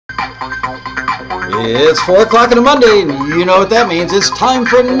It's 4 o'clock on a Monday, and you know what that means. It's time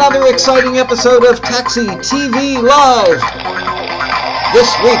for another exciting episode of Taxi TV Live. This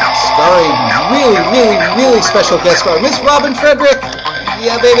week, starring really special guest star, Miss Robin Frederick.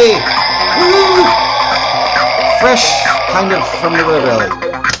 Yeah, baby. Woo! Fresh, kind of, from the road rally.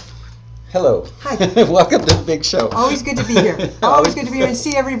 Hello. Hi. Welcome to the big show. Always good to be here. Always good to be here and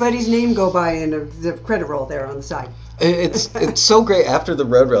see everybody's name go by in the credit roll there on the side. It's so great after the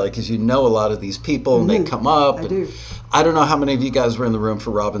road rally because you know a lot of these people and they come up. I do. I don't know how many of you guys were in the room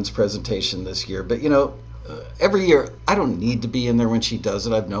for Robin's presentation this year, but you know, every year I don't need to be in there when she does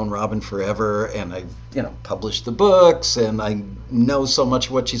it. I've known Robin forever, and I, published the books, and I know so much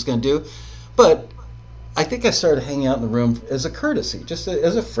of what she's going to do. But I think I started hanging out in the room as a courtesy, just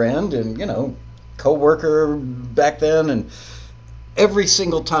as a friend and, co-worker back then. And every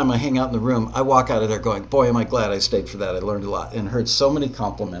single time I hang out in the room, I walk out of there going, boy, am I glad I stayed for that. I learned a lot and heard so many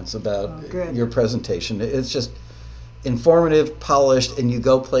compliments about your presentation. It's just informative, polished, and you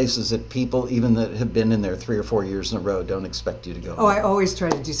go places that people, even that have been in there 3 or 4 years in a row, don't expect you to go. Oh, I always try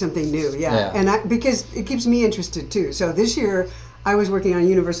to do something new, yeah. And because it keeps me interested, too. So this year, I was working on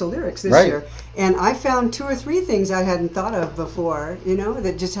Universal Lyrics this year, and I found 2 or 3 things I hadn't thought of before,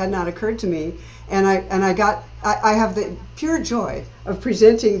 that just had not occurred to me. And I have the pure joy of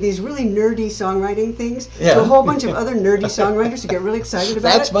presenting these really nerdy songwriting things to a whole bunch of other nerdy songwriters who get really excited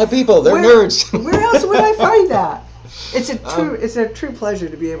about That's my people. They're nerds. Where else would I find that? It's a true pleasure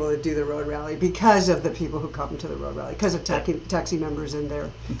to be able to do the road rally because of the people who come to the road rally, because of taxi members and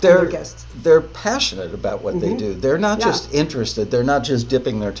their guests. They're passionate about what they do. They're not just interested. They're not just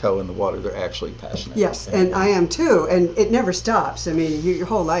dipping their toe in the water. They're actually passionate. Yes, and I am too. And it never stops. I mean, your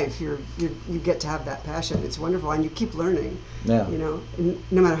whole life, you get to have that passion. It's wonderful, and you keep learning. Yeah.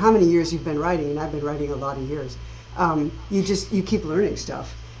 No matter how many years you've been writing, and I've been writing a lot of years, you keep learning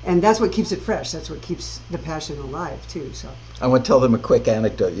stuff. And that's what keeps it fresh. That's what keeps the passion alive, too. So I want to tell them a quick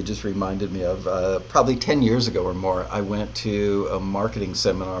anecdote you just reminded me of. Probably 10 years ago or more, I went to a marketing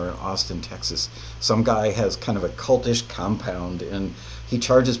seminar in Austin, Texas. Some guy has kind of a cultish compound, and he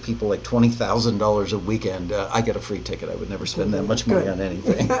charges people like $20,000 a weekend. I get a free ticket. I would never spend that much money on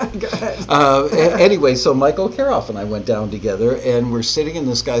anything. Anyway, so Michael Karoff and I went down together, and we're sitting in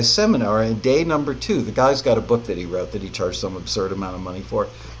this guy's seminar, and day number 2, the guy's got a book that he wrote that he charged some absurd amount of money for.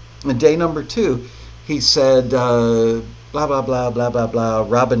 And day number 2, he said, blah, blah, blah, blah, blah, blah,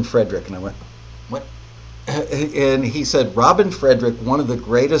 Robin Frederick. And I went, what? And he said, Robin Frederick, one of the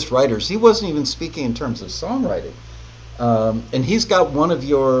greatest writers. He wasn't even speaking in terms of songwriting. And he's got one of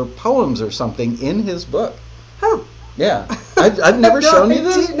your poems or something in his book. Oh. Yeah. I've never shown you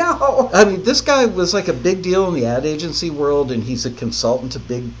this. No. I mean, this guy was like a big deal in the ad agency world, and he's a consultant to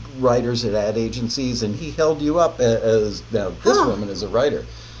big writers at ad agencies, and he held you up as, now, this woman is a writer.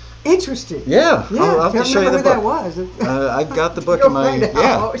 Interesting. Yeah, I'll have to show you the book. Who that was. I've got the book in my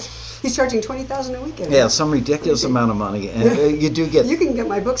He's charging $20,000 a weekend. Yeah, some ridiculous amount of money, and you do get. You can get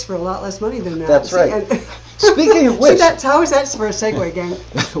my books for a lot less money than that. That's right. Speaking of which, how is that for a segue,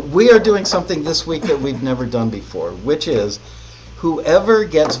 gang? We are doing something this week that we've never done before, which is whoever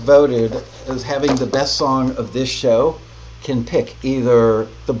gets voted as having the best song of this show can pick either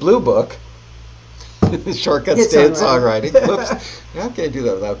the Blue Book. Shortcuts to Hit Songwriting. Whoops. I can't do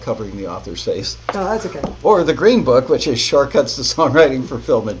that without covering the author's face. Oh, that's okay. Or the Green Book, which is Shortcuts to Songwriting for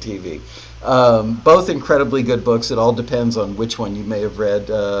Film and TV. Both incredibly good books. It all depends on which one you may have read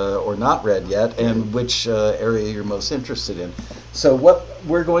or not read yet, and which area you're most interested in. So what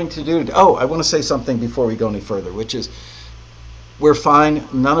we're going to do... I want to say something before we go any further, which is we're fine.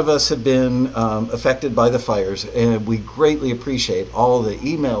 None of us have been affected by the fires, and we greatly appreciate all the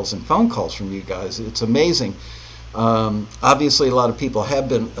emails and phone calls from you guys. It's amazing. Obviously, a lot of people have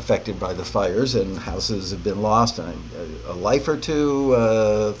been affected by the fires, and houses have been lost, and a life or two.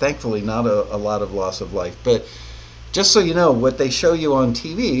 Thankfully, not a lot of loss of life. But just so you know, what they show you on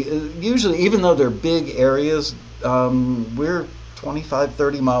TV, usually, even though they're big areas, we're 25,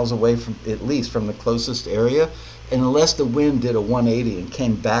 30 miles away from, at least, from the closest area. And unless the wind did a 180 and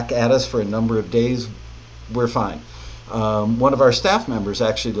came back at us for a number of days, we're fine. One of our staff members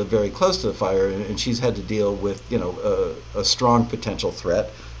actually lived very close to the fire, and she's had to deal with, a strong potential threat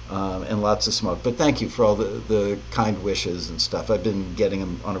and lots of smoke. But thank you for all the kind wishes and stuff. I've been getting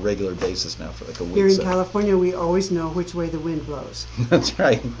them on a regular basis now for like a week. Here in California, we always know which way the wind blows. That's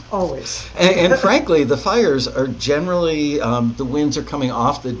right. Always. And frankly, the fires are generally, the winds are coming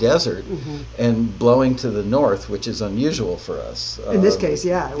off the desert and blowing to the north, which is unusual for us. In this case,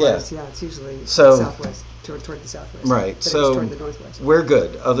 it was. Yeah, it's usually so, southwest. toward the southwest. Right. But So toward the northwest. we're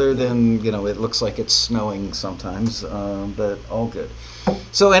good. Other than it looks like it's snowing sometimes, but all good.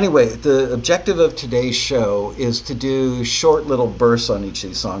 So anyway, the objective of today's show is to do short little bursts on each of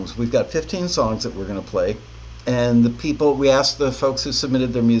these songs. We've got 15 songs that we're going to play, and we asked the folks who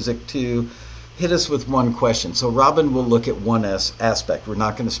submitted their music to hit us with one question. So Robin will look at one aspect. We're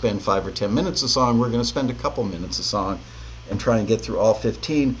not going to spend 5 or 10 minutes a song. We're going to spend a couple minutes a song and try and get through all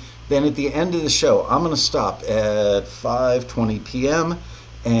 15. Then at the end of the show, I'm going to stop at 5:20 p.m.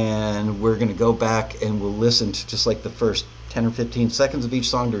 and we're going to go back and we'll listen to just like the first 10 or 15 seconds of each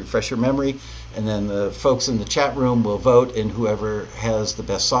song to refresh your memory, and then the folks in the chat room will vote, and whoever has the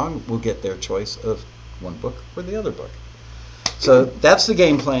best song will get their choice of one book or the other book. So that's the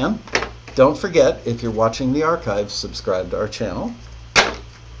game plan. Don't forget, if you're watching the archives, subscribe to our channel,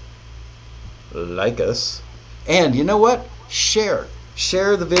 like us, and you know what? Share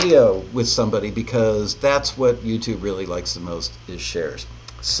the video with somebody, because that's what YouTube really likes the most, is shares.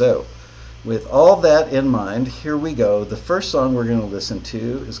 So with all that in mind, here we go. The first song we're going to listen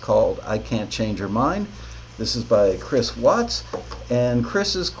to is called I Can't Change Your Mind. This is by Chris Watts, and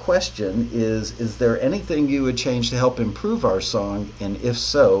Chris's question is there anything you would change to help improve our song, and if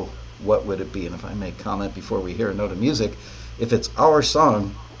so, what would it be? And if I may comment before we hear a note of music, if it's our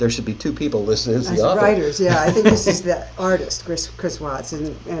song, there should be two people listed as the author. Writers, yeah. I think this is the artist, Chris Watts,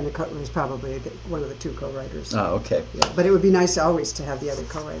 and was probably one of the two co-writers. Oh, okay. Yeah, but it would be nice always to have the other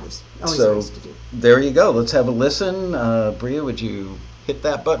co-writers. Always so nice to do. There you go. Let's have a listen. Bria, would you hit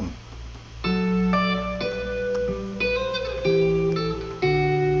that button?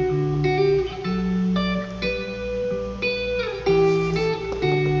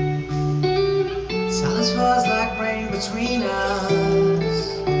 Silence falls like rain between us.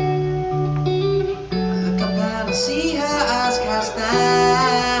 I see her eyes cast down.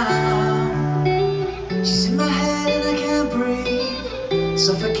 She's in my head and I can't breathe,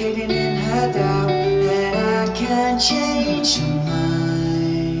 suffocating in her doubt, and I can't change her mind.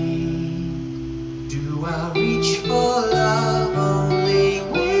 Do I reach for love only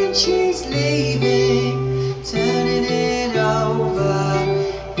when she's leaving, turning it over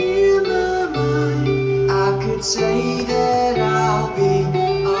in my mind? I could say that I'll be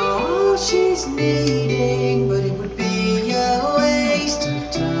all she's needing, but it would be a waste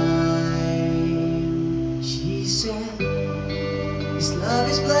of time. She said, this love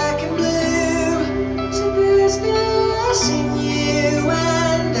is black and blue, so there's no us in you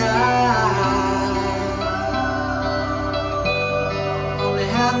and I. Only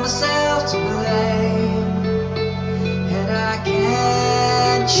have myself to blame, and I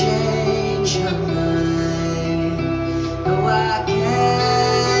can't change her mind. No, I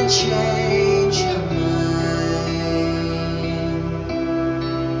can't change her mind.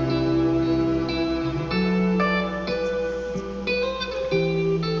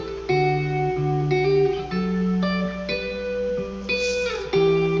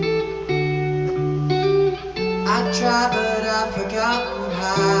 I try, but I've forgotten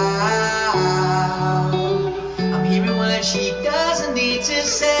how. I'm hearing what she doesn't need to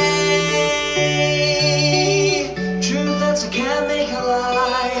say. Truth that I can't make a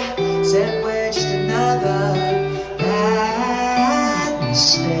lie. Said we're just another bad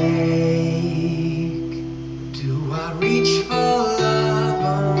mistake. Do I reach for love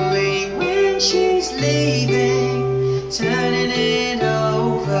only when she's leaving, turning it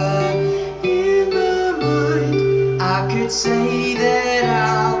over in my mind? I could say that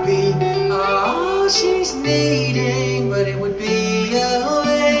I'll be all she's needing, but it would be a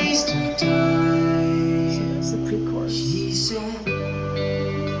waste of time. It's the pre-chorus. She said,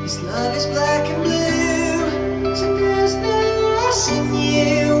 this love is black and blue, so there's no us in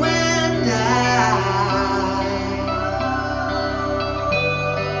you and I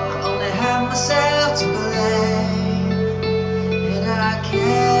only have myself to blame, and I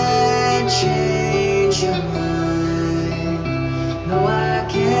can't change your mind. No, I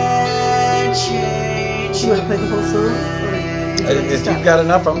can't change You your want to play the whole song? Or If you've got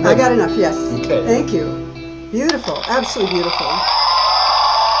enough, I'm good. I got enough, yes. Okay. Thank you. Beautiful, absolutely beautiful.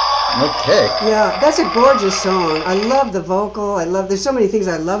 Okay. Yeah, that's a gorgeous song. I love the vocal. There's so many things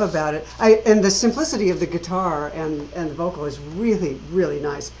I love about it. And the simplicity of the guitar and the vocal is really, really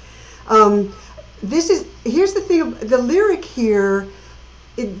nice. Here's the thing, the lyric here,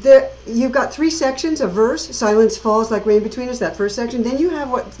 you've got 3 sections, a verse, silence falls like rain between us, that first section. Then you have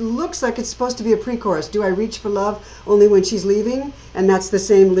what looks like it's supposed to be a pre-chorus. Do I reach for love only when she's leaving? And that's the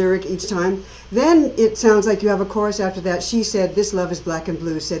same lyric each time. Then it sounds like you have a chorus after that. She said, this love is black and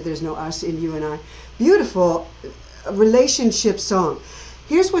blue, said there's no us in you and I. Beautiful relationship song.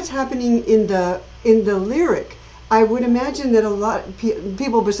 here's what's happening in the lyric. I would imagine that a lot of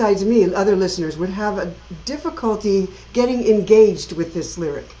people besides me, other listeners, would have a difficulty getting engaged with this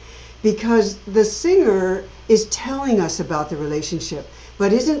lyric, because the singer is telling us about the relationship,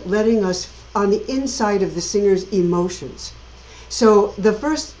 but isn't letting us on the inside of the singer's emotions. So the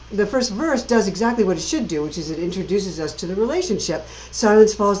first verse does exactly what it should do, which is it introduces us to the relationship.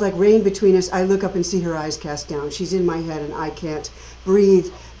 Silence falls like rain between us. I look up and see her eyes cast down. She's in my head and I can't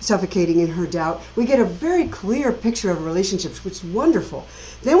breathe, suffocating in her doubt. We get a very clear picture of relationships, which is wonderful.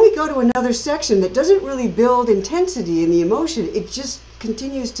 Then we go to another section that doesn't really build intensity in the emotion. It just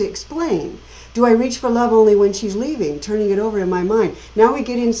continues to explain. Do I reach for love only when she's leaving? Turning it over in my mind. Now we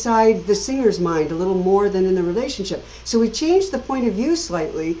get inside the singer's mind a little more than in the relationship. So we changed the point of view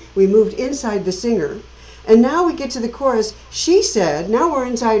slightly. We moved inside the singer. And now we get to the chorus. She said, now we're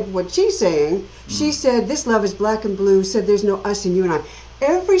inside what she's saying. She said, this love is black and blue, said there's no us in you and I.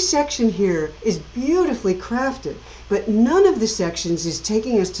 Every section here is beautifully crafted, but none of the sections is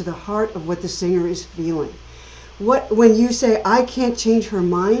taking us to the heart of what the singer is feeling. When you say, I can't change her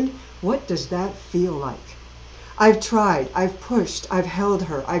mind, what does that feel like? I've tried, I've pushed, I've held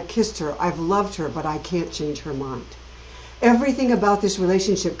her, I've kissed her, I've loved her, but I can't change her mind. Everything about this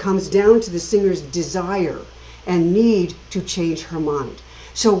relationship comes down to the singer's desire and need to change her mind.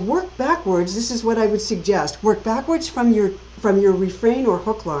 So work backwards. This is what I would suggest. Work backwards from your refrain or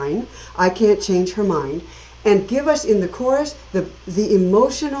hook line, I can't change her mind, and give us in the chorus the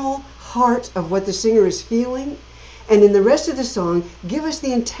emotional heart of what the singer is feeling. And in the rest of the song, give us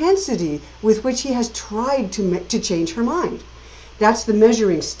the intensity with which he has tried to change her mind. That's the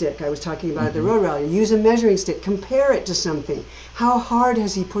measuring stick I was talking about at the road rally. Use a measuring stick. Compare it to something. How hard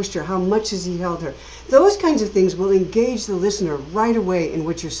has he pushed her? How much has he held her? Those kinds of things will engage the listener right away in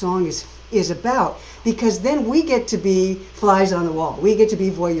what your song is about, because then we get to be flies on the wall. We get to be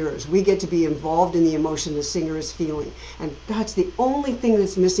voyeurs. We get to be involved in the emotion the singer is feeling. And that's the only thing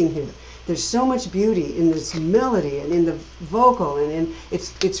that's missing here. There's so much beauty in this melody and in the vocal, and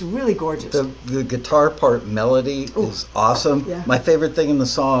it's really gorgeous. The guitar part melody is awesome. Yeah. My favorite thing in the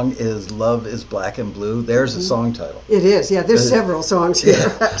song is Love is Black and Blue. There's a song title. It is, yeah. There's several songs here.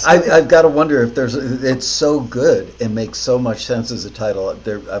 Yeah. I've got to wonder if it's so good and makes so much sense as a title.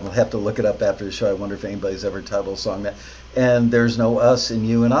 I'll have to look it up after the show. I wonder if anybody's ever titled a song that. And There's No Us in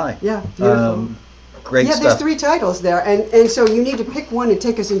You and I. Yeah, beautiful. Great stuff. There's 3 titles there, and so you need to pick one and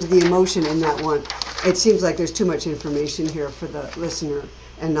take us into the emotion in that one. It seems like there's too much information here for the listener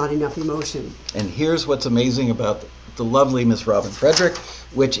and not enough emotion. And here's what's amazing about the lovely Miss Robin Frederick,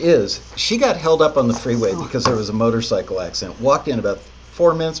 which is she got held up on the freeway because there was a motorcycle accident. Walked in about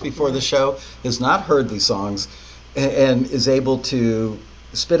 4 minutes before the show, has not heard these songs, and is able to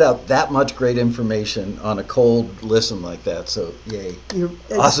spit out that much great information on a cold listen like that. So yay.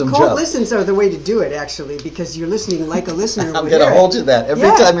 Awesome cold job. Listens are the way to do it, actually, because you're listening like a listener. I'm going to hold you that every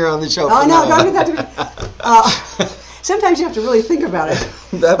time you're on the show. Oh, no, don't do that to me. Sometimes you have to really think about it.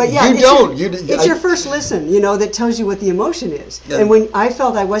 But yeah, it's your first listen, that tells you what the emotion is. Yeah. And when I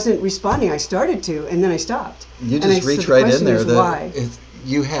felt I wasn't responding, I started to, and then I stopped. You just reach right in there. Why?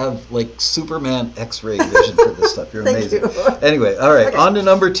 You have like Superman X-ray vision for this stuff. You're amazing. You. Anyway, all right, on to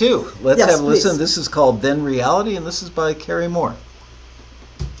number 2. Let's have a listen. Please. This is called Then Reality, and this is by Carrie Moore.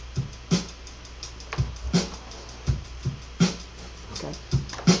 Okay.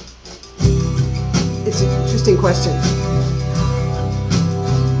 It's an interesting question.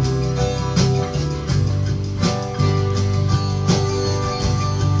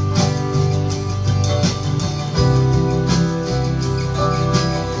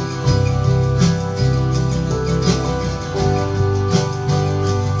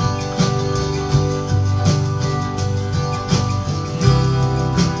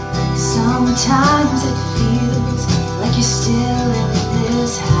 Sometimes it feels like you're still in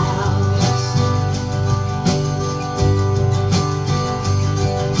this house.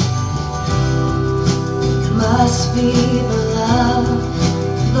 It must be the love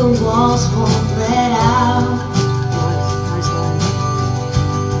the walls won't let out.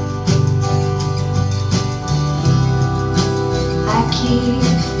 I keep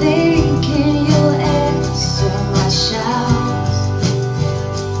thinking you'll answer my shout.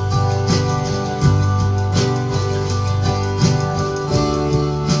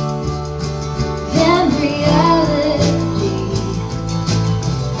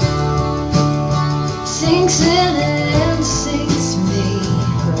 Sinks in and sinks me.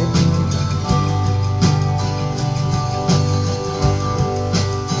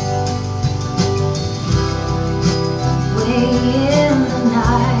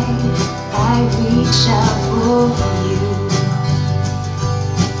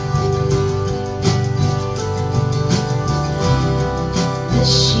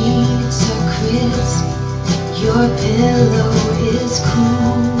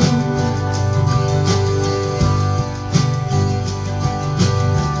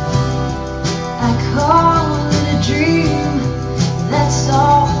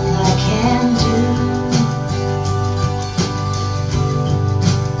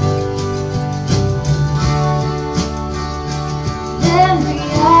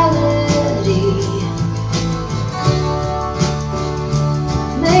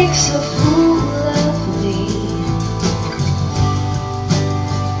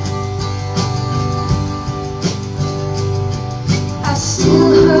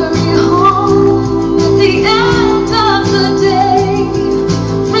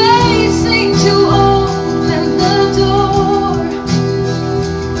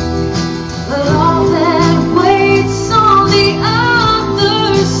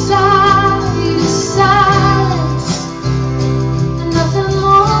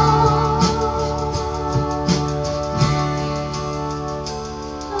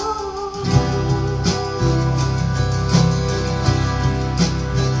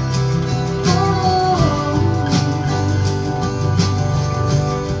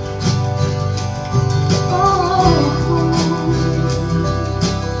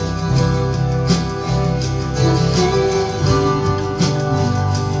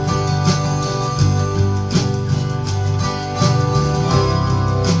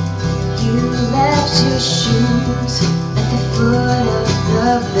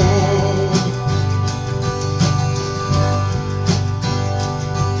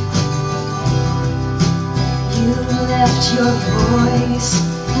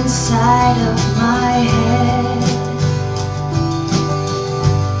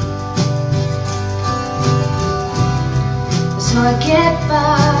 I get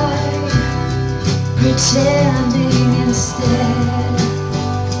by, pretending instead.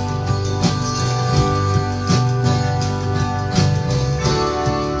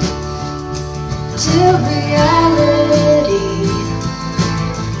 Till reality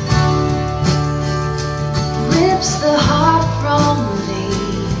rips the heart from me.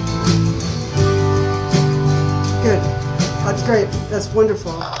 Good. That's great. That's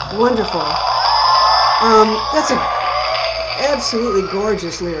wonderful. Wonderful. That's a absolutely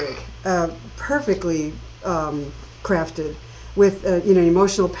gorgeous lyric. Perfectly crafted, with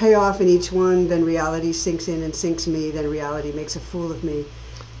emotional payoff in each one. Then reality sinks in and sinks me. Then reality makes a fool of me.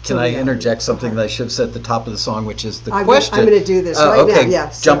 Can I interject something that I should have said at the top of the song, which is the question? I'm going to do this right now.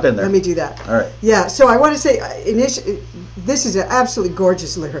 Yeah, jump in there. Let me do that. All right. Yeah. So I want to say, this is an absolutely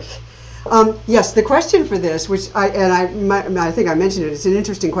gorgeous lyric. Yes, the question for this, which I think I mentioned it, it's an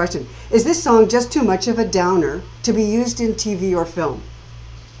interesting question. Is this song just too much of a downer to be used in TV or film?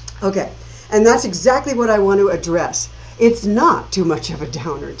 Okay, and that's exactly what I want to address. It's not too much of a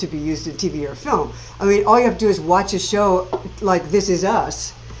downer to be used in TV or film. I mean, all you have to do is watch a show like This Is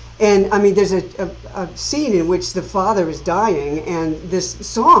Us. And I mean, there's a scene in which the father is dying, and this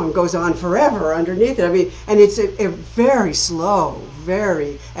song goes on forever underneath it. I mean, and it's a very slow,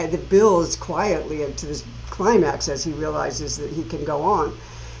 it builds quietly to this climax as he realizes that he can go on.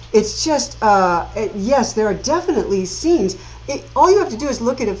 It's just, yes, there are definitely scenes. All you have to do is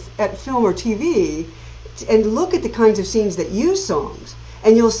look at film or TV and look at the kinds of scenes that use songs.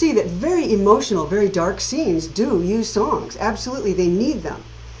 And you'll see that very emotional, very dark scenes do use songs. Absolutely, they need them.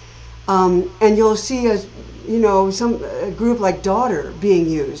 And you'll see a group like Daughter being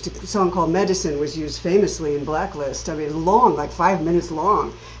used. A song called Medicine was used famously in Blacklist. I mean, long, like 5 minutes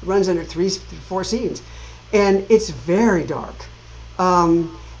long. It runs under 3-4 scenes. And it's very dark.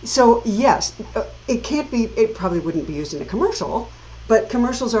 So yes, it probably wouldn't be used in a commercial, but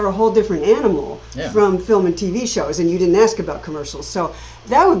commercials are a whole different animal from film and TV shows, and you didn't ask about commercials. So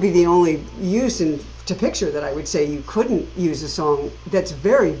that would be the only use to picture that I would say you couldn't use a song that's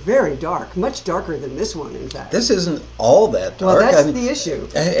very, very dark, much darker than this one, in fact. This isn't all that dark. Well, that's the issue.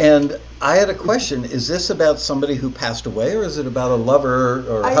 And I had a question. Is this about somebody who passed away, or is it about a lover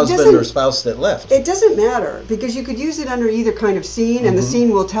or husband or spouse that left? It doesn't matter, because you could use it under either kind of scene, and the scene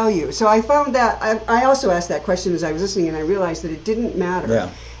will tell you. So I found that, I also asked that question as I was listening, and I realized that it didn't matter. Yeah.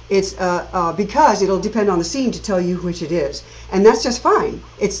 It's because it'll depend on the scene to tell you which it is, and that's just fine.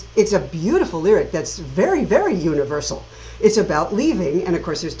 It's a beautiful lyric that's very, very universal. It's about leaving, and of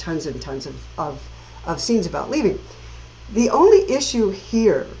course there's tons and tons of scenes about leaving. The only issue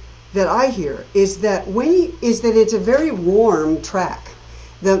here that I hear is that it's a very warm track.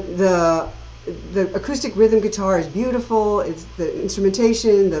 The acoustic rhythm guitar is beautiful. It's the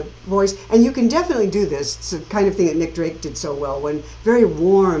instrumentation, the voice, and you can definitely do this. It's the kind of thing that Nick Drake did so well, when very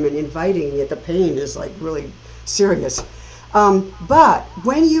warm and inviting, yet the pain is like really serious. But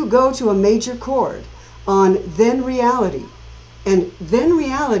when you go to a major chord on Then Reality, and Then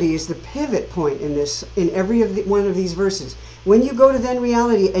Reality is the pivot point in every one of these verses. When you go to Then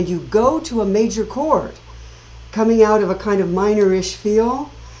Reality and you go to a major chord, coming out of a kind of minor-ish feel,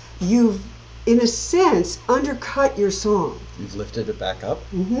 you've, in a sense, undercut your song. You've lifted it back up?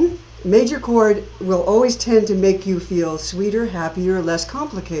 Mm-hmm. Major chord will always tend to make you feel sweeter, happier, less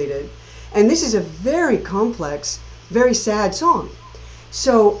complicated. And this is a very complex, very sad song.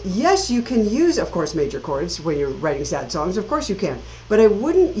 So, yes, you can use, of course, major chords when you're writing sad songs. Of course you can. But I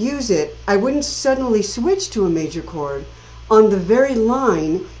wouldn't I wouldn't suddenly switch to a major chord on the very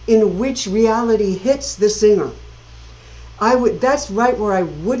line in which reality hits the singer. That's right where I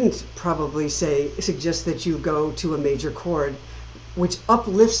wouldn't probably suggest that you go to a major chord, which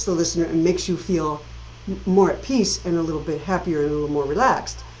uplifts the listener and makes you feel more at peace and a little bit happier and a little more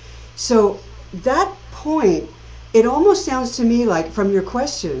relaxed. So that point, it almost sounds to me like, from your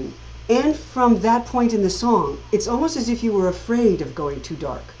question and from that point in the song, it's almost as if you were afraid of going too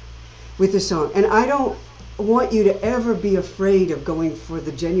dark with the song. And I don't want you to ever be afraid of going for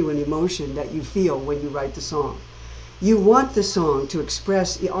the genuine emotion that you feel when you write the song. You want the song to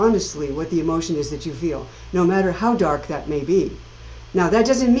express honestly what the emotion is that you feel, no matter how dark that may be. Now, that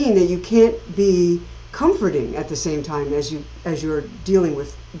doesn't mean that you can't be comforting at the same time as you're dealing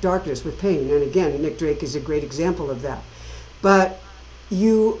with darkness, with pain. And again, Nick Drake is a great example of that. But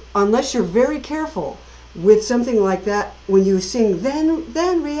unless you're very careful with something like that, when you sing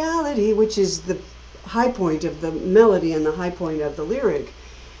Then Reality, which is the high point of the melody and the high point of the lyric,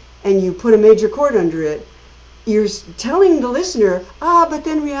 and you put a major chord under it, you're telling the listener, but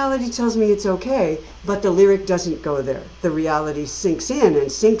then reality tells me it's okay, but the lyric doesn't go there. The reality sinks in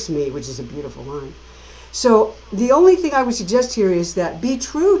and sinks me, which is a beautiful line. So the only thing I would suggest here is that be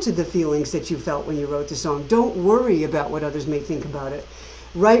true to the feelings that you felt when you wrote the song. Don't worry about what others may think about it.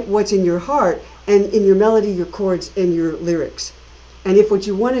 Write what's in your heart, and in your melody, your chords, and your lyrics. And if what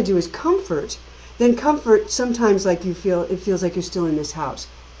you want to do is comfort, then comfort sometimes like it feels like you're still in this house.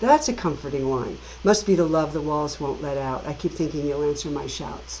 That's a comforting line. Must be the love the walls won't let out. I keep thinking you'll answer my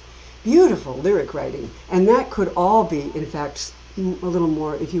shouts. Beautiful lyric writing. And that could all be, in fact, a little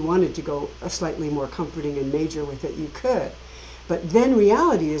more, if you wanted to go a slightly more comforting and major with it, you could. But then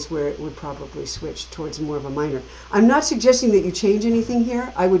reality is where it would probably switch towards more of a minor. I'm not suggesting that you change anything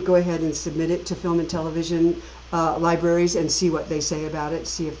here. I would go ahead and submit it to film and television libraries and see what they say about it,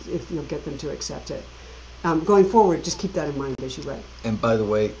 see if you'll get them to accept it. Going forward, just keep that in mind as you write. And by the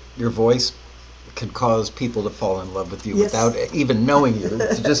way, your voice can cause people to fall in love with you Yes. without even knowing you.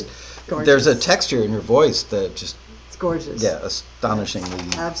 It's just Gorgeous. there's a texture in your voice that just Gorgeous. astonishingly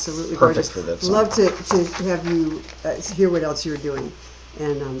Absolutely perfect gorgeous. for that song. Love to have you hear what else you're doing,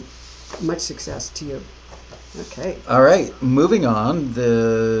 and much success to you. Okay. All right, moving on.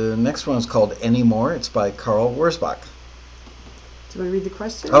 The next one is called Anymore. It's by Carl Wurzbach. Do you want to read the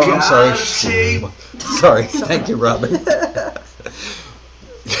question? Oh, I'm sorry. Sorry. Thank you, Robin.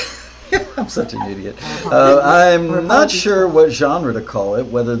 I'm such an idiot. I'm not sure what genre to call it,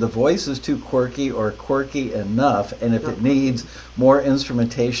 whether the voice is too quirky or quirky enough, and if it needs more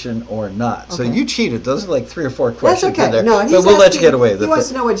instrumentation or not. So Okay. you cheated. Those are like 3 or 4 That's questions okay. in there. No, but he's we'll let you asking- get away with He wants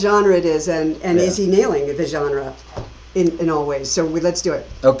it. to know what genre it is, and is he nailing the genre in all ways? So let's do it.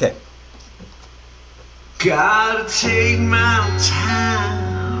 Okay. Gotta take my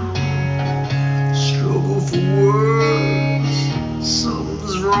time, struggle for words,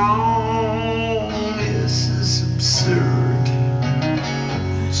 something's wrong, this is absurd,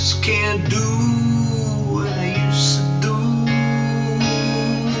 just can't do what I used to do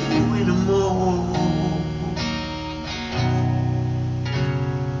anymore.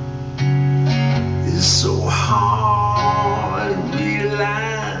 It's so hard to realize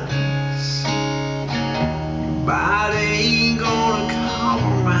body ain't gonna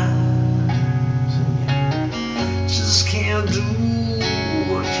compromise. Just can't do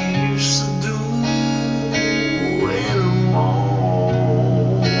what you used to do anymore.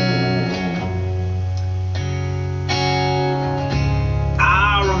 I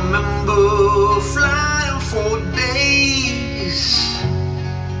remember flying for days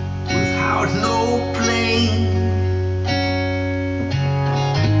without no plane.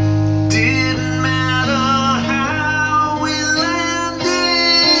 Didn't matter how we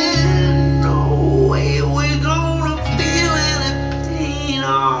landed, no way we're gonna feel any pain.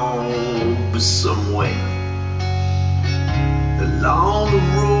 Oh, but somewhere along the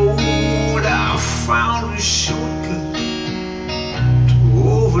road I found a shortcut to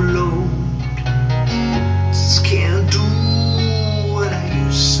overload. Just can't do what I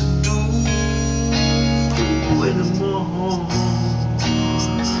used to do anymore.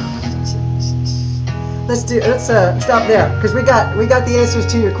 Let's stop there because we got the answers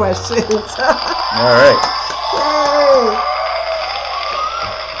to your questions. All right.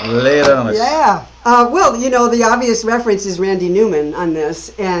 Yay! Lay it on us. Yeah. Well, the obvious reference is Randy Newman on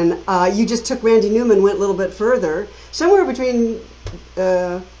this, and you just took Randy Newman, went a little bit further, somewhere between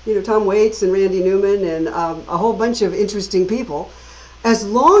Tom Waits and Randy Newman and a whole bunch of interesting people. As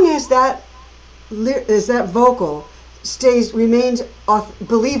long as that vocal remains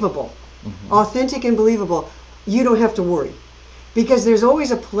believable, authentic and believable, you don't have to worry, because there's always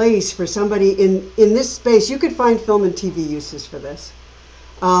a place for somebody in this space. You could find film and TV uses for this.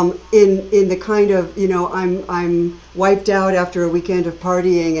 In the kind of, I'm wiped out after a weekend of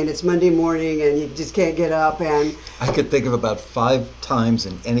partying and it's Monday morning and you just can't get up, and I could think of about 5 times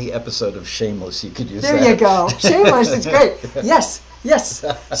in any episode of Shameless you could use there that. you go. Shameless is great. Yes.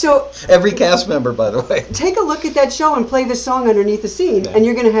 So Every cast member, by the way. take a look at that show and play this song underneath the scene, and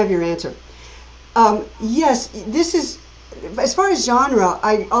you're going to have your answer. Yes, this is, as far as genre,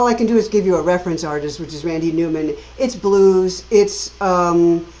 all I can do is give you a reference artist, which is Randy Newman. It's blues, it's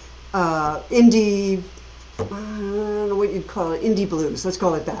indie, I don't know what you'd call it, indie blues, let's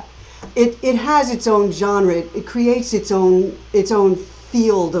call it that. It has its own genre, it creates its own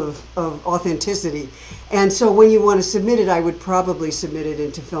field of authenticity. And so when you want to submit it, I would probably submit it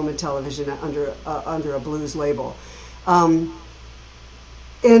into film and television under a blues label.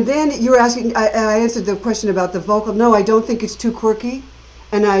 And then you were asking, I answered the question about the vocal. No, I don't think it's too quirky,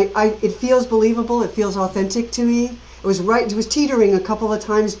 and it feels believable. It feels authentic to me. It was teetering a couple of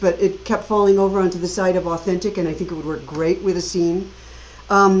times, but it kept falling over onto the side of authentic, and I think it would work great with a scene.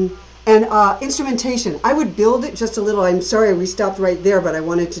 And And instrumentation, I would build it just a little. I'm sorry we stopped right there, but I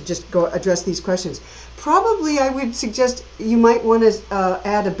wanted to just go address these questions. Probably I would suggest you might want to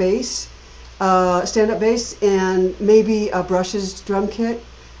add a bass, stand-up bass, and maybe a brushes drum kit.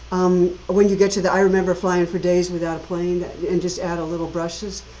 When you get to the I Remember Flying for Days Without a Plane, and just add a little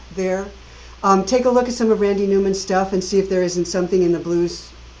brushes there. Take a look at some of Randy Newman's stuff and see if there isn't something in the blues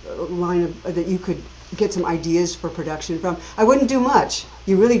line that you could get some ideas for production from. I wouldn't do much.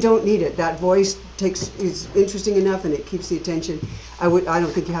 You really don't need it. That voice is interesting enough and it keeps the attention. I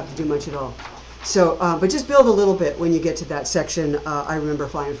don't think you have to do much at all. So, but just build a little bit when you get to that section, I Remember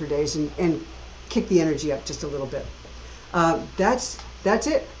Flying for Days, and kick the energy up just a little bit. That's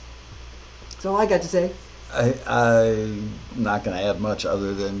it. That's all I got to say. I'm not going to add much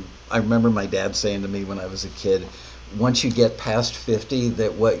other than I remember my dad saying to me when I was a kid, once you get past 50,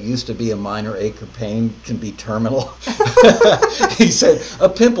 that what used to be a minor ache or pain can be terminal. He said, a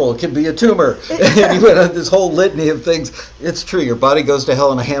pimple can be a tumor. And he went on this whole litany of things. It's true, your body goes to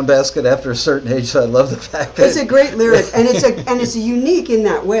hell in a handbasket after a certain age, so I love the fact that... It's a great lyric, and it's unique in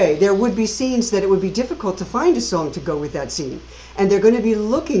that way. There would be scenes that it would be difficult to find a song to go with that scene. And they're going to be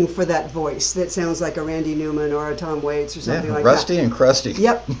looking for that voice that sounds like a Randy Newman or a Tom Waits or something like Rusty that. And crusty.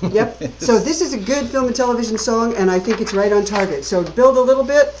 Yep. So this is a good film and television song, and I think it's right on target. So build a little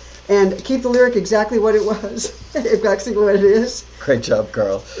bit and keep the lyric exactly what it was, exactly what it is. Great job,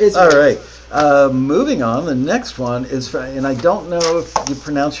 Carl. All right. Moving on, the next one is, and I don't know if you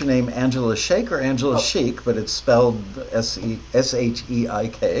pronounce your name Angela Sheik or Angela Chic, but it's spelled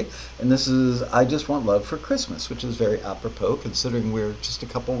S-H-E-I-K, and this is I Just Want Love for Christmas, which is very apropos considering we're just a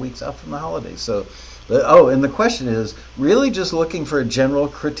couple weeks out from the holidays. So, and the question is, really just looking for a general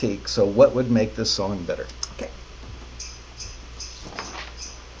critique, so what would make this song better? Okay.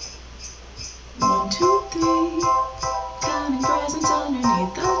 1, 2, 3, counting presents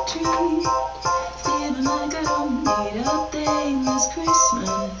underneath the tree, feeling like I don't need a thing this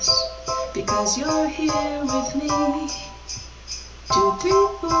Christmas, because you're here with me. 2, 3,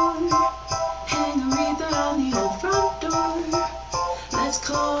 4, hang a wreath on the old front door, let's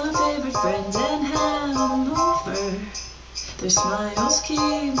call our favorite friends and have them over, their smiles keep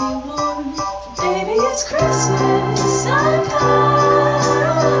me warm, baby it's Christmas, I'm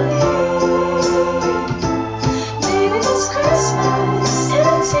coming. It's Christmas,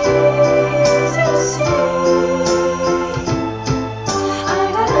 it's easy to see. I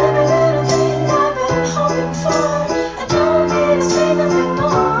got every little thing I've been hoping for. I don't need to say nothing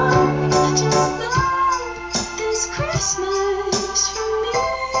more. Just love this Christmas for me.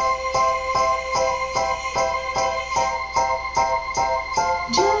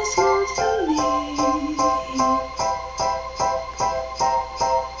 Just love for me.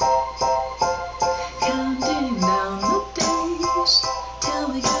 Counting down the days till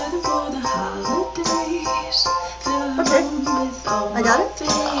we gather for the holidays. Okay. With all I got my it.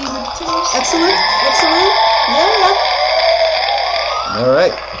 favorite dishes. Excellent. Yeah. All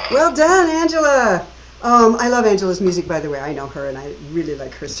right. Well done, Angela. I love Angela's music, by the way. I know her, and I really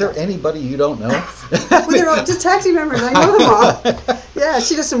like her Is there stuff. anybody you don't know? Well, they're all just taxi members. I know them all. Yeah,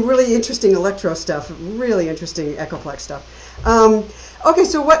 she does some really interesting electro stuff, really interesting Echoplex stuff. Okay,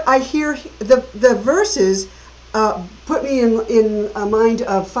 so what I hear, the verses put me in a mind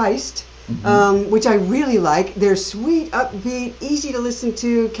of Feist, which I really like. They're sweet, upbeat, easy to listen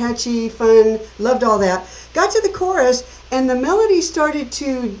to, catchy, fun, loved all that. Got to the chorus, and the melody started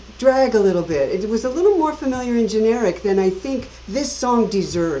to drag a little bit. It was a little more familiar and generic than I think this song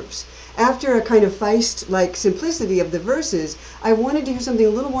deserves. After a kind of Feist-like simplicity of the verses, I wanted to hear something a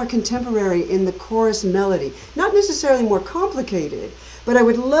little more contemporary in the chorus melody. Not necessarily more complicated, but I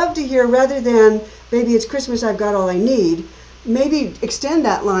would love to hear, rather than, baby, it's Christmas, I've got all I need, maybe extend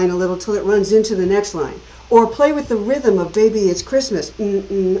that line a little till it runs into the next line. Or play with the rhythm of, baby, it's Christmas,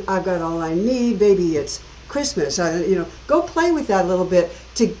 I've got all I need, baby, it's Christmas. Go play with that a little bit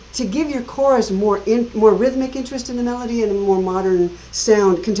to give your chorus more rhythmic interest in the melody and a more modern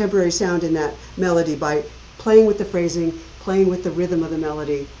sound, contemporary sound in that melody by playing with the phrasing, playing with the rhythm of the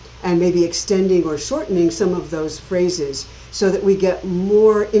melody, and maybe extending or shortening some of those phrases so that we get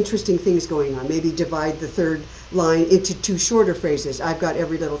more interesting things going on. Maybe divide the third line into 2 shorter phrases. I've got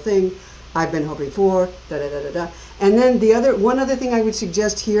every little thing I've been hoping for, da-da-da-da-da. And then one other thing I would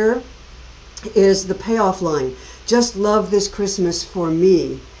suggest here is the payoff line. Just love this Christmas for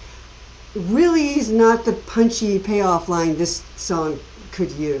me. Really is not the punchy payoff line this song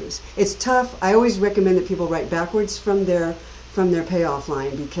could use. It's tough. I always recommend that people write backwards from their payoff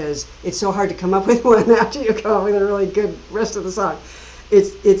line because it's so hard to come up with one after you come up with a really good rest of the song.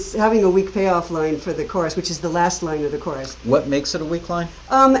 it's having a weak payoff line for the chorus, which is the last line of the chorus. What makes it a weak line?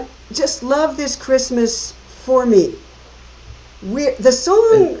 Just love this Christmas for me. The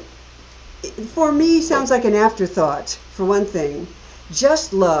song, for me, sounds like an afterthought, for one thing.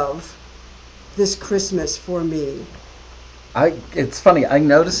 Just love this Christmas for me. It's funny, I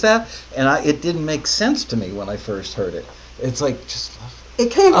noticed that, and it didn't make sense to me when I first heard it. It's like, just love. It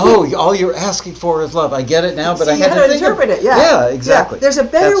can't be. All you're asking for is love. I get it now, but I had to interpret it. Yeah. Yeah, exactly. Yeah. There's a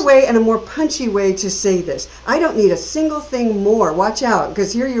better way and a more punchy way to say this. I don't need a single thing more. Watch out,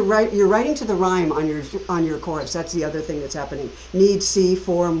 because here you're writing to the rhyme on your chorus. That's the other thing that's happening. Need, see,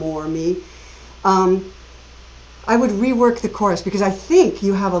 for, more, me. I would rework the chorus because I think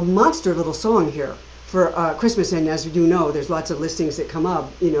you have a monster little song here for Christmas, and as you do know, there's lots of listings that come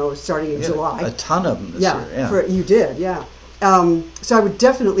up, starting in July. A ton of them this year. Yeah. You did, yeah. So I would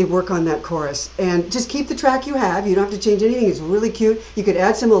definitely work on that chorus and just keep the track you have. You don't have to change anything. It's really cute. You could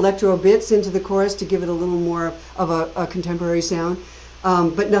add some electro bits into the chorus to give it a little more of a contemporary sound,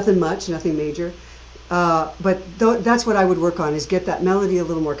 but nothing much, nothing major. That's what I would work on, is get that melody a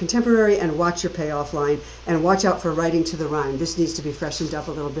little more contemporary and watch your payoff line and watch out for writing to the rhyme. This needs to be freshened up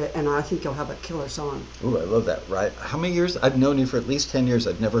a little bit, and I think you'll have a killer song. Ooh, I love that. Right? How many years? I've known you for at least 10 years.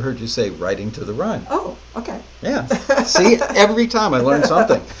 I've never heard you say writing to the rhyme. Oh, okay. Yeah. See, every time I learn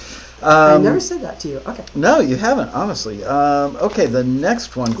something. I never said that to you. Okay. No, you haven't, honestly. Okay, the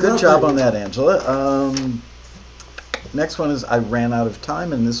next one. Good job on that, Angela. Next one is I Ran Out of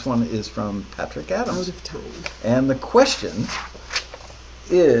Time, and this one is from Patrick Adams. Out of Time. And the question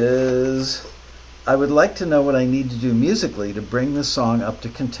is, I would like to know what I need to do musically to bring this song up to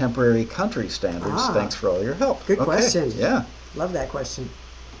contemporary country standards. Thanks for all your help. Good question. Yeah. Love that question.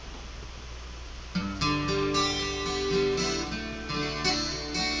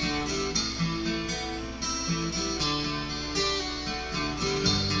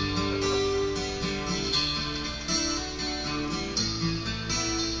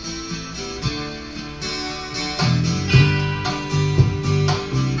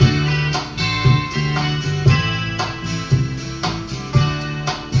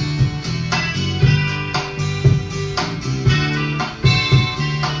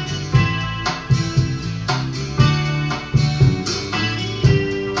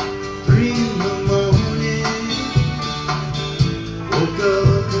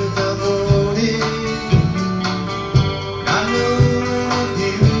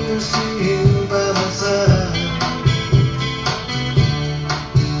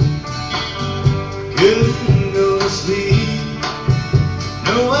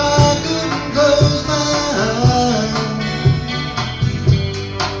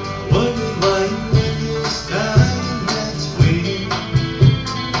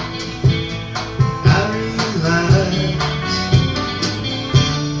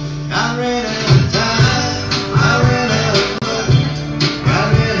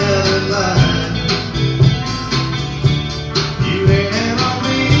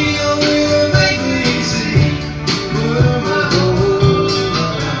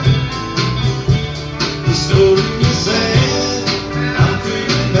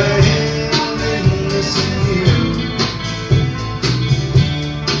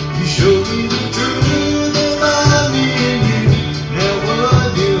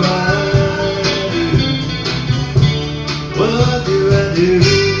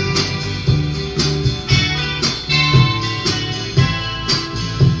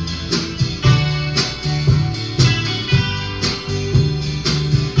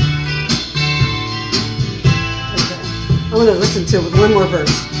 I want to listen to one more verse.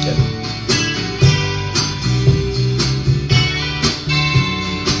 Okay.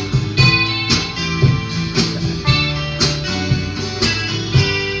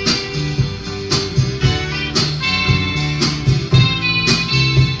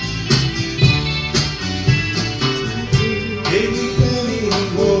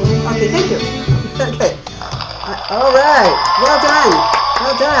 Okay, thank you. Okay. All right. Well done.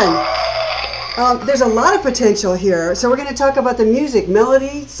 Well done. There's a lot of potential here. So we're going to talk about the music,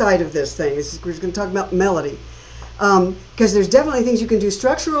 melody side of this thing. We're going to talk about melody. Because there's definitely things you can do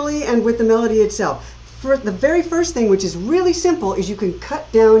structurally and with the melody itself. For the very first thing, which is really simple, is you can cut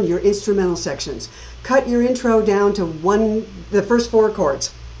down your instrumental sections. Cut your intro down to the first 4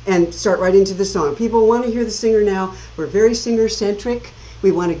 chords and start right into the song. People want to hear the singer now. We're very singer-centric.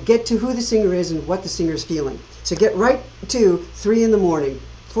 We want to get to who the singer is and what the singer's feeling. So get right to 3 in the morning,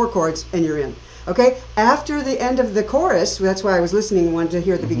 4 chords, and you're in. Okay, after the end of the chorus, that's why I was listening, wanted to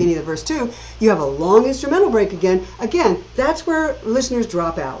hear at the beginning of verse 2, you have a long instrumental break again. Again, that's where listeners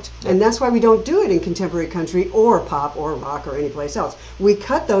drop out. And that's why we don't do it in contemporary country or pop or rock or any place else. We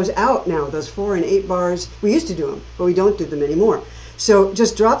cut those out now, those 4 and 8 bars. We used to do them, but we don't do them anymore. So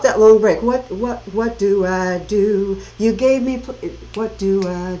just drop that long break. What do I do? You gave me, what do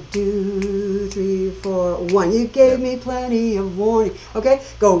I do? 3, 4, 1. You gave me plenty of warning. Okay?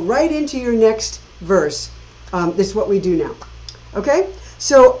 Go right into your next verse. This is what we do now. Okay?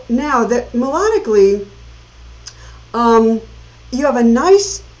 So now that melodically, you have a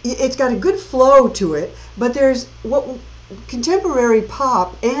nice, it's got a good flow to it, but there's what contemporary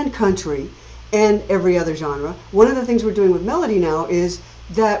pop and country and every other genre. One of the things we're doing with melody now is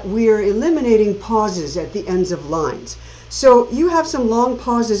that we're eliminating pauses at the ends of lines. So you have some long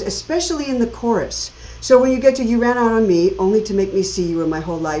pauses, especially in the chorus. So when you get to "You ran out on me, only to make me see you in my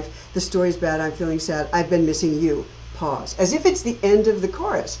whole life. The story's bad, I'm feeling sad, I've been missing you." Pause. As if it's the end of the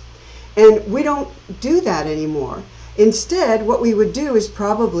chorus. And we don't do that anymore. Instead, what we would do is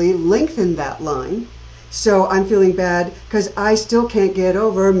probably lengthen that line. So I'm feeling bad because I still can't get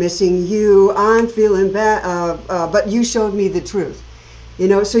over missing you. I'm feeling bad, but you showed me the truth. You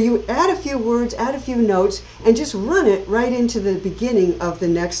know, so you add a few words, add a few notes, and just run it right into the beginning of the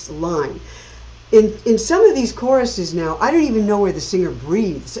next line. In some of these choruses now, I don't even know where the singer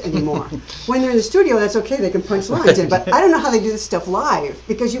breathes anymore. When they're in the studio, that's okay, they can punch lines in, but I don't know how they do this stuff live,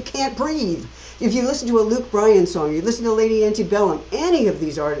 because you can't breathe. If you listen to a Luke Bryan song, you listen to Lady Antebellum, any of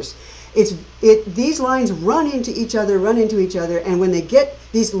these artists, these lines run into each other, and when they get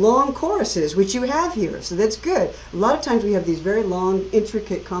these long choruses, which you have here, so that's good. A lot of times we have these very long,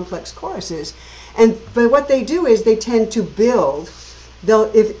 intricate, complex choruses, but what they do is they tend to build.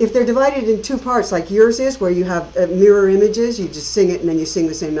 If they're divided in 2 parts, like yours is, where you have mirror images, you just sing it and then you sing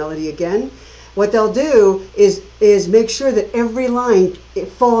the same melody again. What they'll do is make sure that every line, it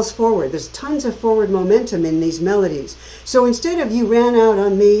falls forward. There's tons of forward momentum in these melodies. So instead of "You ran out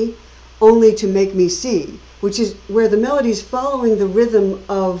on me, only to make me see," which is where the melody is following the rhythm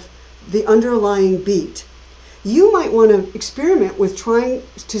of the underlying beat, you might want to experiment with trying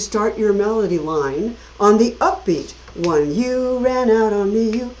to start your melody line on the upbeat. 1, you ran out on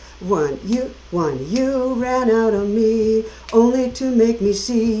me, 1, you ran out on me, only to make me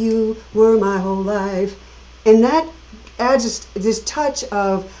see you were my whole life. And that adds this touch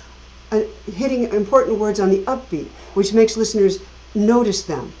of hitting important words on the upbeat, which makes listeners notice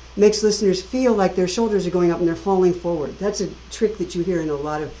them, makes listeners feel like their shoulders are going up and they're falling forward. That's a trick that you hear in a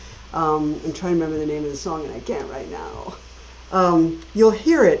lot of, I'm trying to remember the name of the song and I can't right now. You'll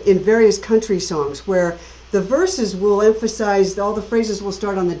hear it in various country songs where the verses will emphasize, all the phrases will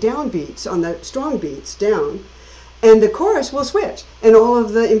start on the downbeats, on the strong beats, down, and the chorus will switch, and all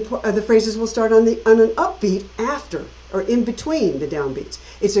of the phrases will start on an upbeat after, or in between the downbeats.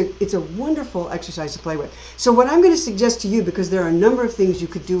 It's a wonderful exercise to play with. So what I'm going to suggest to you, because there are a number of things you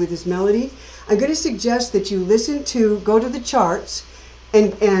could do with this melody, I'm going to suggest that you go to the charts,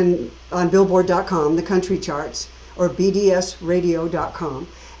 and on Billboard.com, the country charts, or BDSradio.com,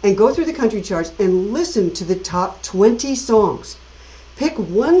 and go through the country charts and listen to the top 20 songs. Pick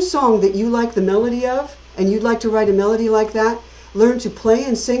one song that you like the melody of, and you'd like to write a melody like that. Learn to play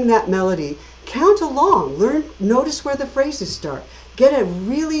and sing that melody. Count along. Notice where the phrases start. Get a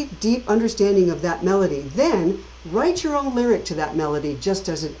really deep understanding of that melody. Then write your own lyric to that melody just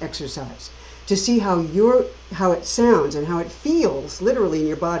as an exercise to see how it sounds and how it feels literally in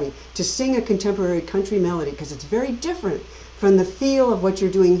your body to sing a contemporary country melody, because it's very different from the feel of what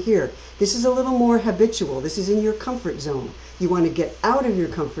you're doing here. This is a little more habitual. This is in your comfort zone. You want to get out of your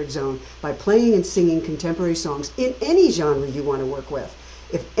comfort zone by playing and singing contemporary songs in any genre you want to work with.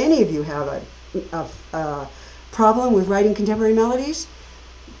 If any of you have a problem with writing contemporary melodies,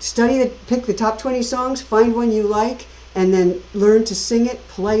 pick the top 20 songs, find one you like, and then learn to sing it,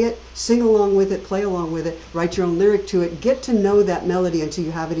 play it, sing along with it, play along with it, write your own lyric to it, get to know that melody until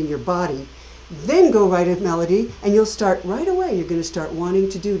you have it in your body. Then go write a melody, and you'll start right away. You're going to start wanting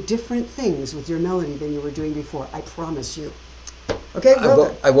to do different things with your melody than you were doing before. I promise you. Okay?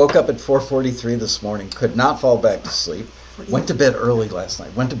 I woke up at 4:43 this morning, could not fall back to sleep. Went to bed early last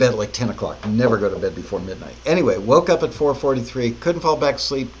night. Went to bed at like 10 o'clock. Never go to bed before midnight. Anyway, woke up at 4:43, couldn't fall back to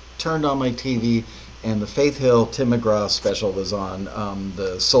sleep, turned on my TV, and the Faith Hill Tim McGraw special was on,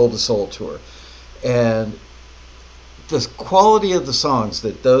 the Soul to Soul tour. And the quality of the songs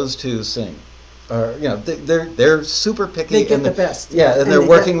that those two sing, they're super picky. They get the best. Yeah, and they're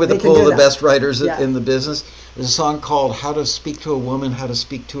working with the pool of the best writers in the business. There's a song called How to Speak to a Woman, How to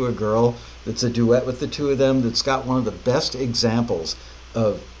Speak to a Girl, that's a duet with the two of them, that's got one of the best examples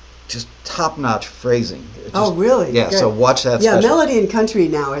of just top-notch phrasing. Oh, really? Yeah, good. so watch that Yeah, special. melody in country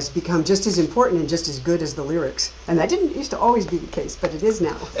now has become just as important and just as good as the lyrics. And that didn't used to always be the case, but it is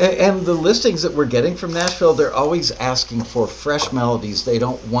now. And the listings that we're getting from Nashville, they're always asking for fresh melodies. They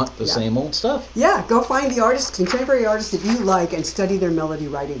don't want the same old stuff. Yeah, go find the artists, contemporary artists that you like, and study their melody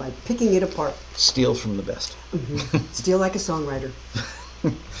writing by picking it apart. Steal from the best. Mm-hmm. Steal like a songwriter.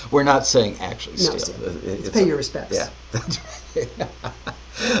 We're not saying actually steal. No, it's pay your respects. Yeah.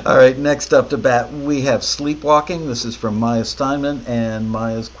 All right, next up to bat, we have Sleepwalking. This is from Maya Steinman, and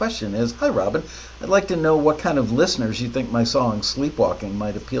Maya's question is, hi, Robin. I'd like to know what kind of listeners you think my song Sleepwalking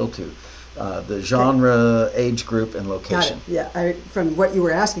might appeal to. The genre, age group, and location. Got it. Yeah, from what you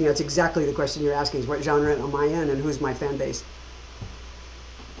were asking, that's exactly the question you're asking, is what genre am I in and who's my fan base?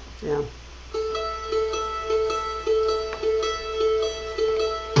 Yeah.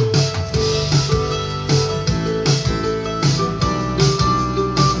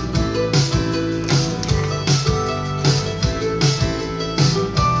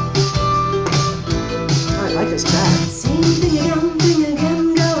 Same thing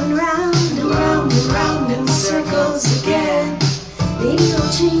again, going round and round in circles again. Maybe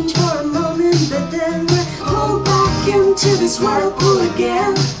we'll change for a moment, but then we're pulled back into this whirlpool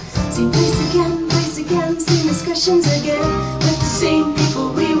again. Same place again, same discussions again, with the same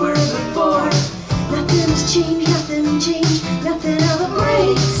people we were before. Nothing's changed, nothing ever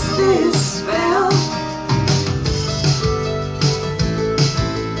breaks this spell.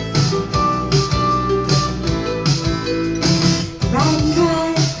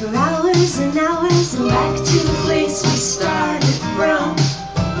 And hours and back to the place we started from.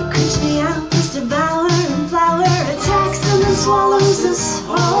 It creeps me out, just devour and flower, attacks and then swallows us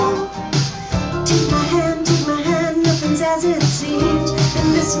whole. Take my hand, nothing's as it seems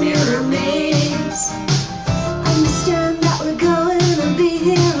in this mirror maze. Understand that we're going to be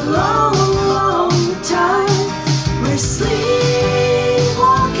here a long, long time. We're sleepwalking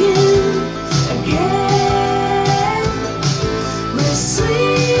again. We're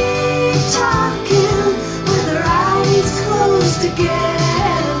talking with our eyes closed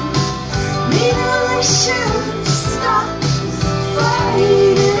again. Maybe we should stop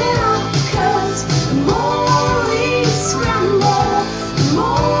fighting it out, 'cause the more we scramble, the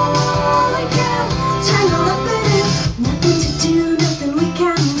more we get tangled up in it. Nothing to do, nothing we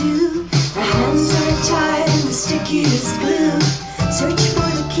can do. Our hands are tied in the stickiest glue. Search for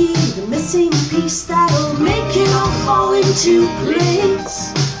the key, the missing piece that'll make it all fall into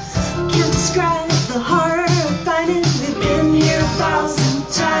place. Can't describe the horror of finding we've been here 1,000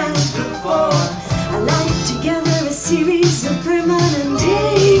 times before. I like together a series of permanent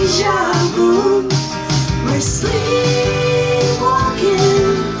deja vu. We're sleepwalking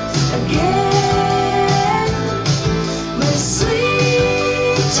again. We're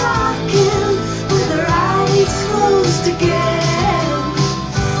sleep talking with our eyes closed again.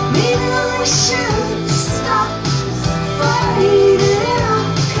 Maybe we should stop fighting it out,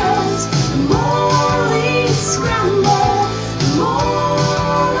 'cause the more we scramble, the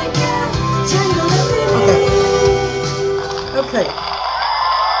more we get tangled up in it. Okay.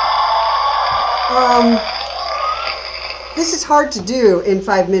 This is hard to do in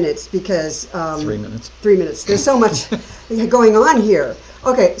 5 minutes because 3 minutes. 3 minutes. There's so much going on here.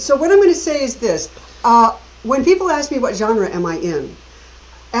 Okay, so what I'm going to say is this: when people ask me what genre am I in,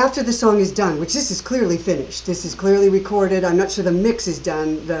 after the song is done, which this is clearly finished, this is clearly recorded. I'm not sure the mix is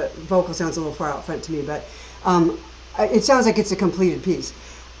done. The vocal sounds a little far out front to me, but it sounds like it's a completed piece.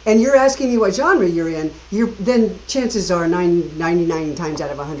 And you're asking me what genre you're in, then chances are 99 times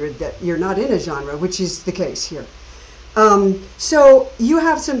out of 100 that you're not in a genre, which is the case here. So you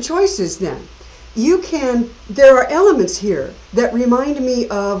have some choices then. There are elements here that remind me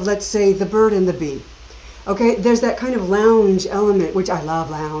of, let's say, The Bird and the Bee. Okay, there's that kind of lounge element, which I love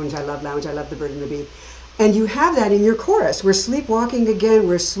lounge, I love The Bird and the Bee. And you have that in your chorus. We're sleepwalking again,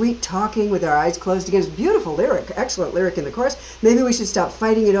 we're sweet talking with our eyes closed again. It's a beautiful lyric, excellent lyric in the chorus. Maybe we should stop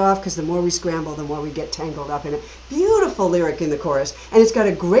fighting it off, because the more we scramble, the more we get tangled up in it. Beautiful lyric in the chorus. And it's got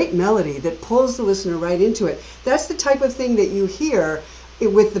a great melody that pulls the listener right into it. That's the type of thing that you hear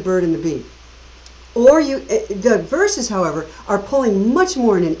with The Bird and the Bee. Or the verses, however, are pulling much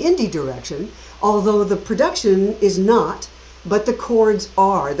more in an indie direction, although the production is not, but the chords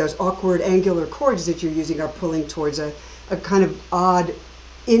are. Those awkward angular chords that you're using are pulling towards a kind of odd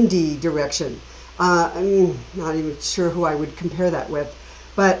indie direction. I'm not even sure who I would compare that with.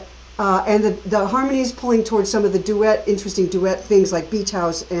 But and the harmony is pulling towards some of the interesting duet things like Beach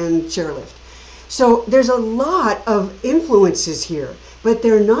House and Chairlift. So there's a lot of influences here, but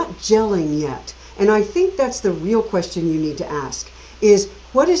they're not gelling yet. And I think that's the real question you need to ask, is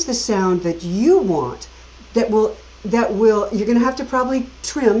what is the sound that you want that will, you're going to have to probably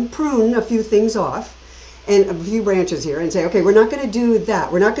prune a few things off and a few branches here and say, okay, we're not going to do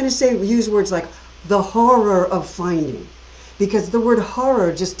that. We're not going to use words like the horror of finding, because the word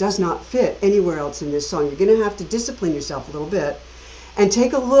horror just does not fit anywhere else in this song. You're going to have to discipline yourself a little bit and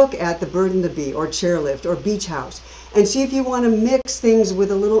take a look at The Bird and the Bee or Chairlift or Beach House and see if you want to mix things with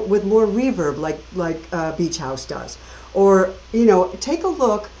more reverb like Beach House does. Or, take a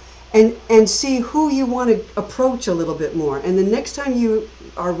look and see who you want to approach a little bit more. And the next time you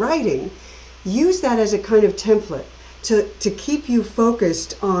are writing, use that as a kind of template to keep you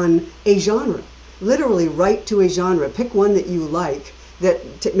focused on a genre. Literally write to a genre. Pick one that you like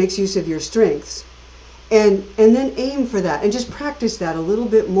that makes use of your strengths. And then aim for that and just practice that a little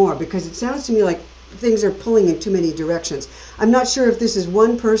bit more, because it sounds to me like things are pulling in too many directions. I'm not sure if this is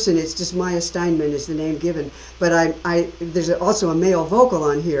one person. It's just Maya Steinman is the name given, but there's also a male vocal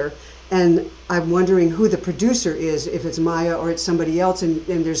on here, and I'm wondering who the producer is, if it's Maya or it's somebody else, and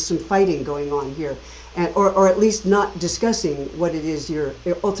there's some fighting going on here, or at least not discussing what it is you're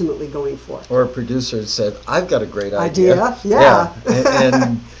ultimately going for. Or a producer said, I've got a great idea. Yeah.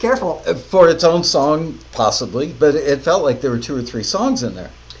 And Careful. For its own song, possibly, but it felt like there were 2 or 3 songs in there.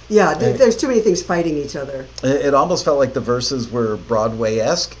 Yeah, there's too many things fighting each other. It almost felt like the verses were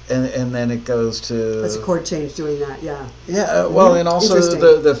Broadway-esque, and then it goes to... That's a chord change doing that, yeah. Yeah, well, and also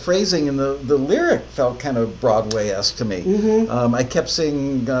the phrasing and the lyric felt kind of Broadway-esque to me. Mm-hmm. I kept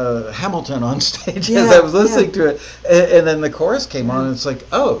singing Hamilton on stage as I was listening to it, and then the chorus came on, and it's like,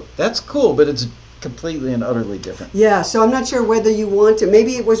 oh, that's cool, but it's completely and utterly different. Yeah, so I'm not sure whether you want to,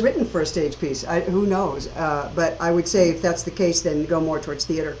 maybe it was written for a stage piece, who knows, but I would say if that's the case, then go more towards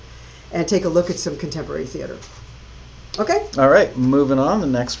theater and take a look at some contemporary theater. Okay? All right, moving on. The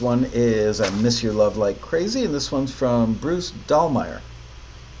next one is I Miss Your Love Like Crazy, and this one's from Bruce Dahlmeyer.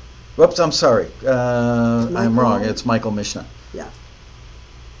 Whoops, I'm sorry. I'm wrong. It's Michael Mishna. Yeah.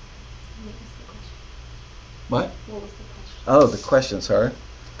 What? What was the question? Oh, the question, sorry.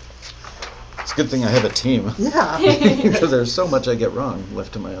 It's a good thing I have a team. Yeah. Because there's so much I get wrong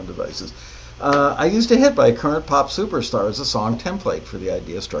left to my own devices. I used a hit by a current pop superstar as a song template for the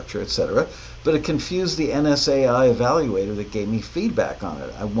idea, structure, etc., but it confused the NSAI evaluator that gave me feedback on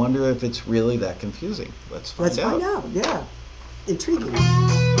it. I wonder if it's really that confusing. Let's find out. Yeah. Intriguing.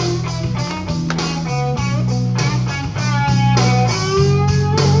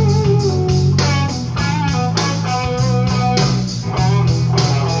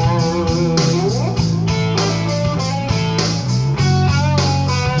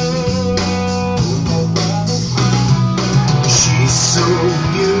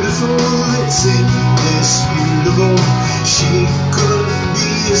 It's indisputable. She could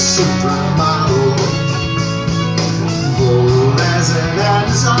be a supermodel, bold as an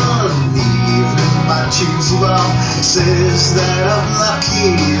Amazon. Even my choose well says that I'm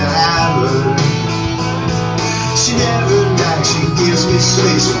lucky to have her. She never nags, she gives me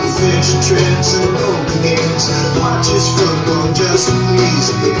space for fish trips and open games. Watches football just to please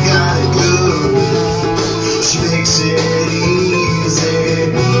me, got it good. She makes it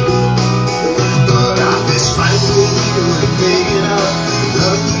easy. Despite me and making up,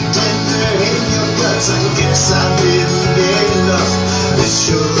 love you tender in your guts. I guess I didn't get enough. Miss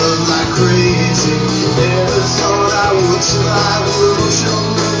your love like crazy. Never thought I would survive a roller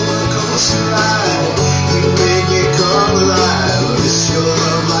coaster ride. You made me come alive. Miss your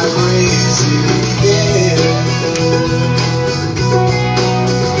love like crazy. Yeah.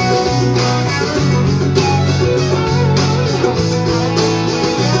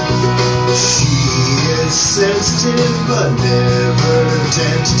 Sensitive but never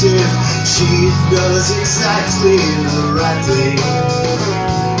tentative. She does exactly the right thing.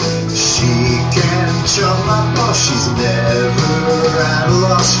 She can chop my boss. She's never at a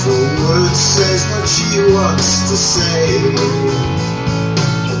loss for words. Says what she wants to say.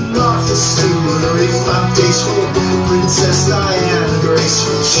 Martha Stewart, if I'm tasteful, Princess Diana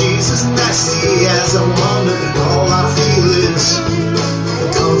graceful. She's as nasty as I wonder. All I feel is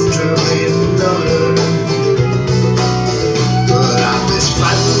comfortably numbered.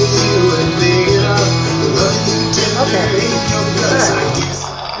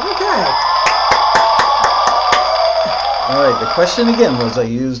 All right, the question again was, I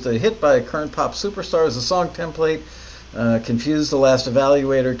used a hit by a current pop superstar as a song template, confused the last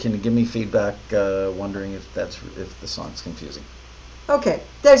evaluator. Can you give me feedback, wondering if the song's confusing? Okay,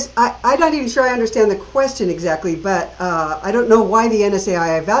 I'm not even sure I understand the question exactly, but I don't know why the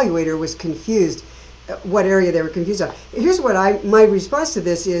NSAI evaluator was confused, what area they were confused on. Here's what my response to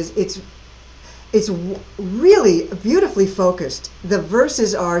this is, really beautifully focused. The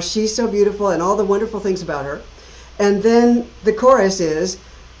verses are, she's so beautiful and all the wonderful things about her. And then the chorus is,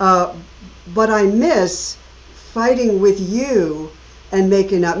 but I miss fighting with you and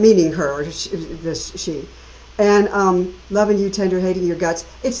making up, meaning her, she, and loving you tender, hating your guts.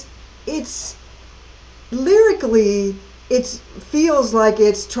 It's lyrically, it feels like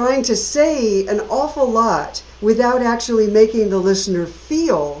it's trying to say an awful lot without actually making the listener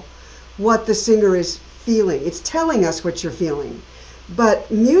feel what the singer is feeling. It's telling us what you're feeling, but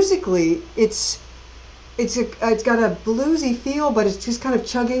musically, it's got a bluesy feel, but it's just kind of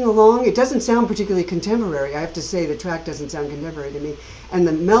chugging along. It doesn't sound particularly contemporary. I have to say the track doesn't sound contemporary to me, and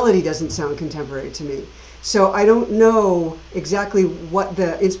the melody doesn't sound contemporary to me. So I don't know exactly what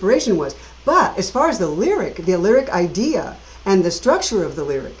the inspiration was. But as far as the lyric idea and the structure of the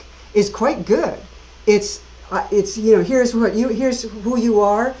lyric is quite good. It's here's who you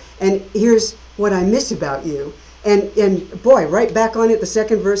are, and here's what I miss about you. And boy, right back on it, the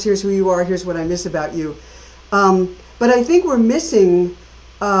second verse, here's who you are, here's what I miss about you. But I think we're missing,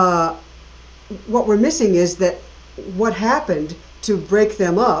 what we're missing is that what happened to break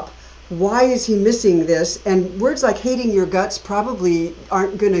them up. Why is he missing this? And words like hating your guts probably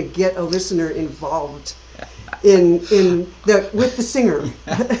aren't going to get a listener involved with the singer.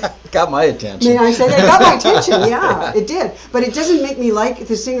 Got my attention. May I say that? It got my attention, yeah, it did. But it doesn't make me like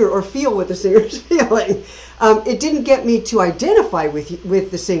the singer or feel what the singer's feeling. It didn't get me to identify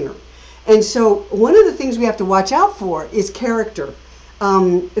with the singer. And so one of the things we have to watch out for is character.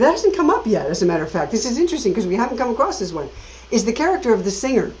 That hasn't come up yet, as a matter of fact. This is interesting because we haven't come across this one. Is the character of the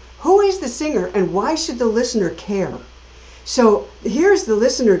singer. Who is the singer and why should the listener care? So here's the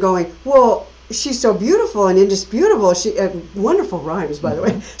listener going, well, she's so beautiful and indisputable. She wonderful rhymes, by the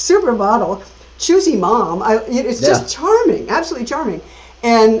way. Supermodel, choosy mom. It's just charming, absolutely charming.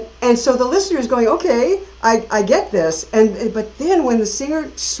 And so the listener is going, okay, I get this. But then when the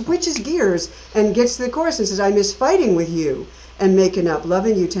singer switches gears and gets to the chorus and says, I miss fighting with you and making up,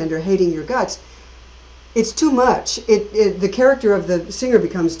 loving you tender, hating your guts, it's too much. The character of the singer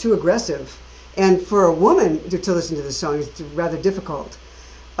becomes too aggressive. And for a woman to listen to this song, it's rather difficult.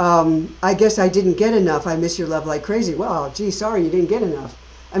 I guess I didn't get enough. I miss your love like crazy. Well, gee, sorry, you didn't get enough.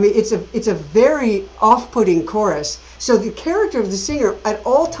 I mean, it's a very off-putting chorus. So the character of the singer at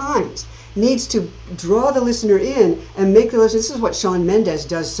all times needs to draw the listener in and make the listener. This is what Shawn Mendes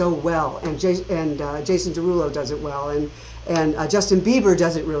does so well, and Jason Derulo does it well, and Justin Bieber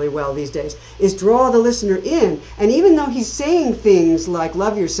does it really well these days, is draw the listener in. And even though he's saying things like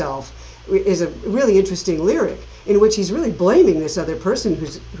love yourself is a really interesting lyric in which he's really blaming this other person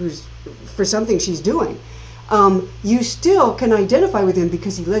who's for something she's doing, you still can identify with him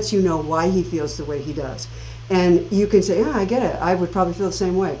because he lets you know why he feels the way he does. And you can say, yeah, I get it. I would probably feel the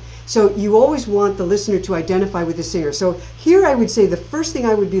same way. So you always want the listener to identify with the singer. So here I would say the first thing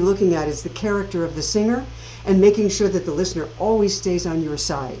I would be looking at is the character of the singer and making sure that the listener always stays on your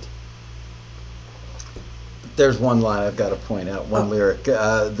side. There's one line I've got to point out, one lyric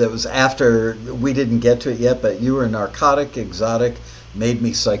that was after, we didn't get to it yet, but you were narcotic, exotic, made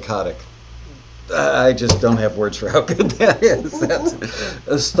me psychotic. I just don't have words for how good that is. That's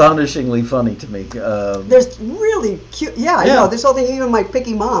astonishingly funny to me. There's really cute, I know, this whole thing, even my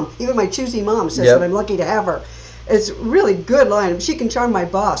picky mom, even my choosy mom says that I'm lucky to have her. It's really good line. She can charm my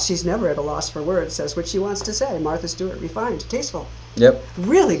boss. She's never at a loss for words, says what she wants to say. Martha Stewart, refined, tasteful. Yep.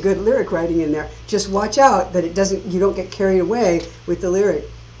 Really good lyric writing in there. Just watch out that you don't get carried away with the lyric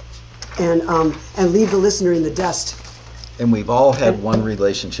and leave the listener in the dust. And we've all had one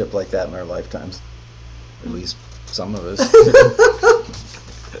relationship like that in our lifetimes. At least some of us.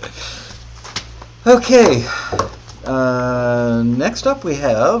 Okay. Next up we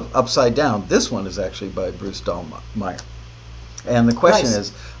have Upside Down. This one is actually by Bruce Dahlmeyer. And the question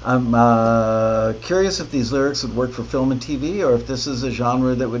is, I'm curious if these lyrics would work for film and TV or if this is a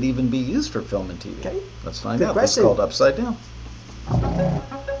genre that would even be used for film and TV. Okay. Let's find Good out. question. It's called Upside Down.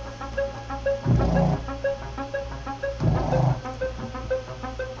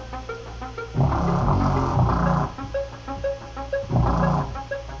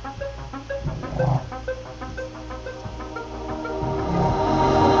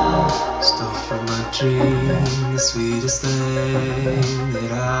 Dream, the sweetest thing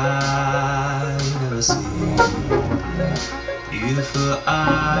that I've ever seen. Beautiful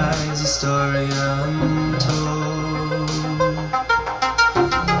eyes, a story untold.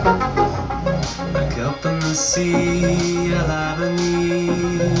 Like up in the sea, alive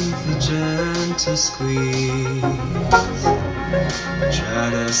beneath the gentle squeeze. Try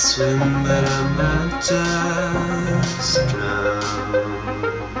to swim, but I might just drown.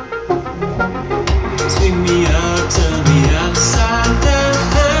 Sweep me up, turn me upside down.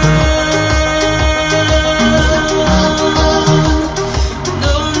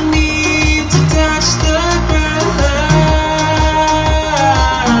 No need to touch the ground.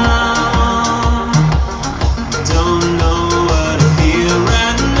 Don't know what I feel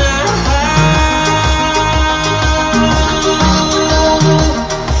right now.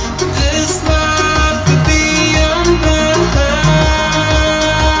 This life could be unbound.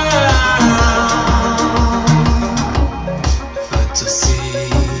 But to see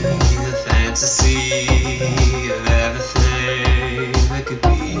the fantasy of everything that could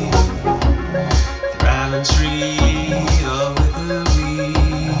be, thriving tree or with a weed.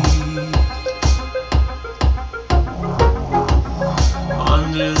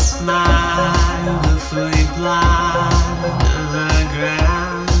 Wondrous smile, willfully blind of the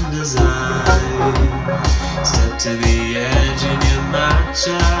grand design. Step to the edge and you're my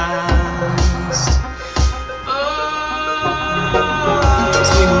child.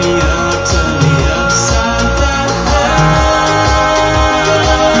 Sweep me up, turn me upside down.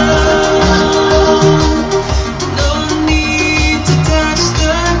 No need to touch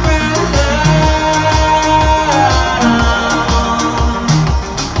the ground.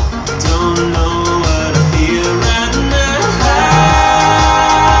 Don't know what I feel right now.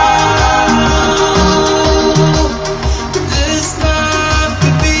 This life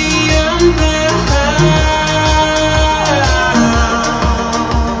could be unbound.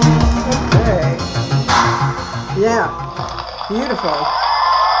 Okay. Yeah. Beautiful.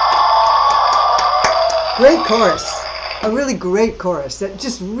 Great chorus. A really great chorus. That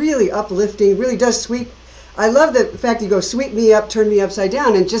just really uplifting, really does sweep. I love the fact you go sweep me up, turn me upside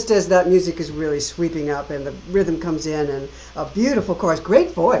down, and just as that music is really sweeping up and the rhythm comes in and a beautiful chorus.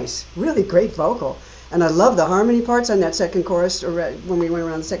 Great voice. Really great vocal. And I love the harmony parts on that second chorus, or when we went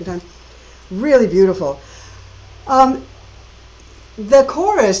around the second time. Really beautiful. The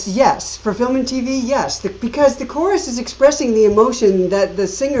chorus, yes. For film and TV, yes. Because the chorus is expressing the emotion that the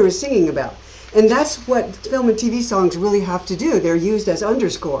singer is singing about. And that's what film and TV songs really have to do. They're used as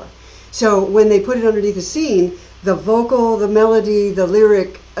underscore. So when they put it underneath a scene, the vocal, the melody, the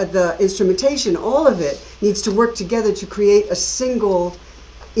lyric, the instrumentation, all of it needs to work together to create a single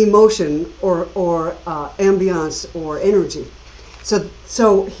emotion or ambiance or energy.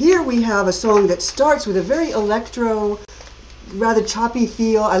 So here we have a song that starts with a very electro, rather choppy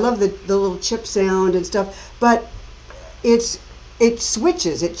feel. I love the little chip sound and stuff, but it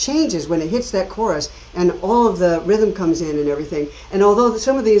switches, it changes when it hits that chorus, and all of the rhythm comes in and everything. And although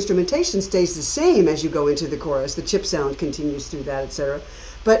some of the instrumentation stays the same as you go into the chorus, the chip sound continues through that, etc.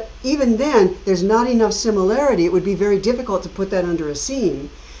 But even then, there's not enough similarity. It would be very difficult to put that under a scene,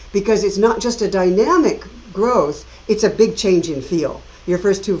 because it's not just a dynamic growth, it's a big change in feel. Your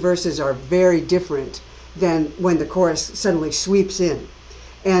first two verses are very different than when the chorus suddenly sweeps in.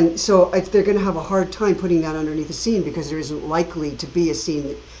 And so they're going to have a hard time putting that underneath a scene, because there isn't likely to be a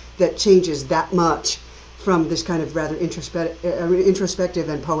scene that changes that much from this kind of rather introspective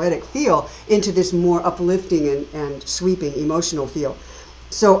and poetic feel into this more uplifting and sweeping emotional feel.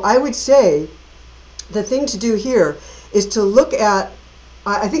 So I would say the thing to do here is to look at,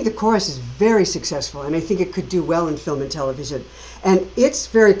 I think the chorus is very successful, and I think it could do well in film and television. And it's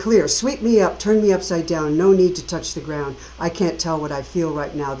very clear. Sweep me up, turn me upside down, no need to touch the ground. I can't tell what I feel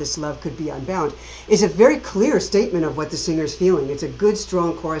right now, this love could be unbound. It's a very clear statement of what the singer's feeling. It's a good,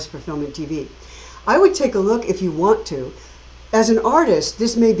 strong chorus for film and TV. I would take a look, if you want to. As an artist,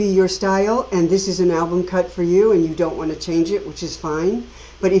 this may be your style, and this is an album cut for you, and you don't want to change it, which is fine.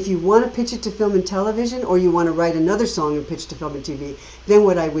 But if you want to pitch it to film and television, or you want to write another song and pitch to film and TV, then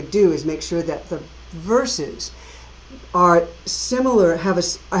what I would do is make sure that the verses are similar,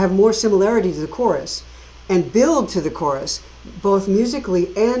 have more similarity to the chorus, and build to the chorus, both musically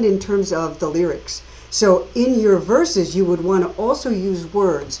and in terms of the lyrics. So in your verses, you would want to also use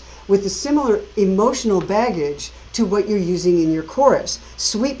words with a similar emotional baggage to what you're using in your chorus.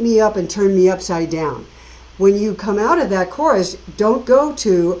 Sweep me up and turn me upside down. When you come out of that chorus, don't go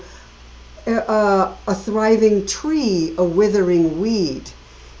to a thriving tree, a withering weed,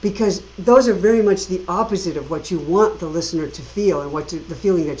 because those are very much the opposite of what you want the listener to feel and the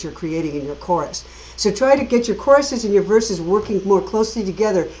feeling that you're creating in your chorus. So try to get your choruses and your verses working more closely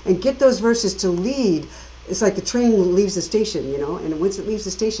together and get those verses to lead. It's like the train leaves the station, and once it leaves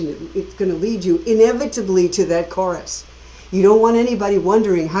the station, it's going to lead you inevitably to that chorus. You don't want anybody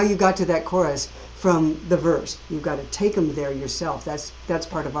wondering how you got to that chorus from the verse. You've got to take them there yourself. That's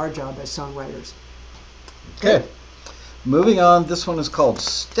part of our job as songwriters. Okay. Moving on, this one is called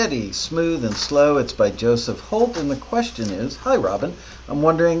Steady, Smooth, and Slow. It's by Joseph Holt, and the question is, hi Robin, I'm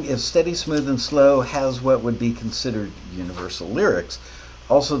wondering if Steady, Smooth, and Slow has what would be considered universal lyrics.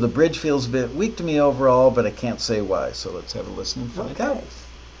 Also, the bridge feels a bit weak to me overall, but I can't say why. So let's have a listen and find out.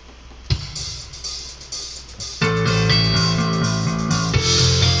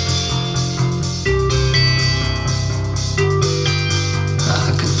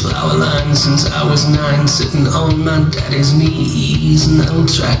 Flower line since I was 9, sitting on my daddy's knees, and that old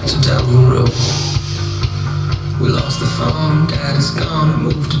tractor down the road. We lost the farm, daddy's gone, I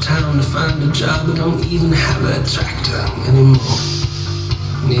moved to town to find a job, I don't even have that tractor anymore.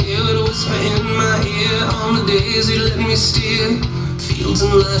 And hear it whisper in my ear on the days he let me steer fields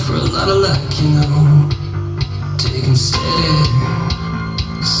and life for a lot of like, you know, taking steady,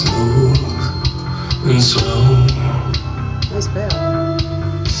 smooth, and slow. Nice bell.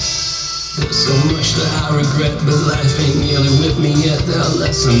 There's so much that I regret, but life ain't nearly with me yet. There are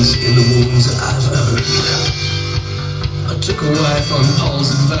lessons in the wounds that I've earned. I took a wife on Paul's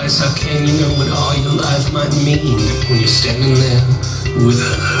advice. How can you know what all your life might mean when you're standing there with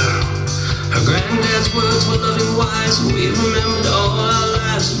her? Her granddad's words were loving wise, and we remembered all our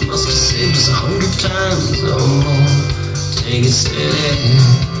lives. It must have saved us 100 times or more. Take it steady,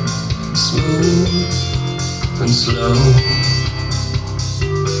 smooth, and slow.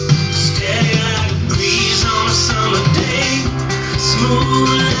 Summer day, smooth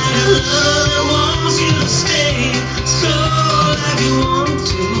like a love that wants you to stay, slow like you want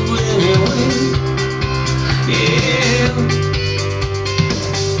to anyway, yeah.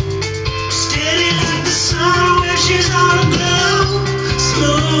 Steady like the sun where she's on a glow,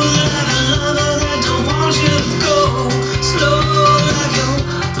 smooth like a lover that don't want you to go, slow like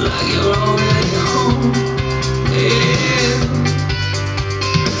you're already home, yeah.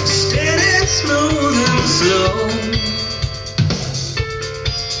 Steady, smooth and slow.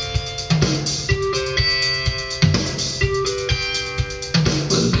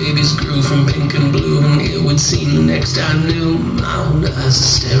 Babies grew from pink and blue, and it would seem the next I knew, my own eyes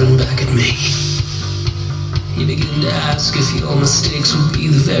are staring back at me. He began to ask if your mistakes would be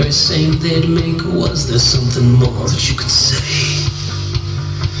the very same they'd make. Was there something more that you could say?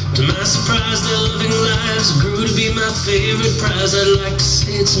 To my surprise, their loving lives grew to be my favorite prize. I'd like to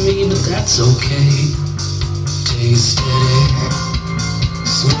say it's me, but that's okay. Take it steady,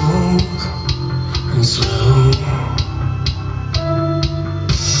 smooth, and slow.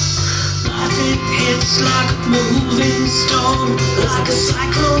 It's like a moving storm, like a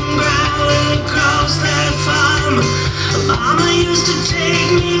cyclone growling across that farm. Mama used to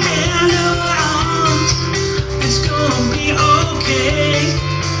take me into her arms. It's gonna be okay.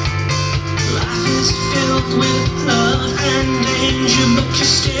 Life is filled with love and danger, but you're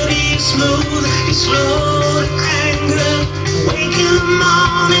steady, smooth, you're slow to anger. Wake in the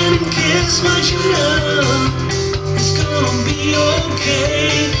morning and kiss what you love. It's gonna be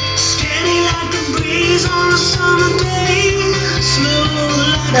okay. Steady like the breeze on a summer day. Smooth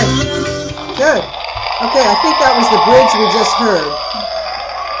like a lover. Good. Okay, I think that was the bridge we just heard.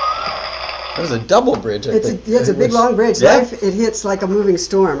 That was a double bridge, I think. It's a big, long bridge. Yeah. Life, it hits like a moving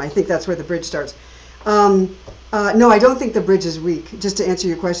storm. I think that's where the bridge starts. No, I don't think the bridge is weak. Just to answer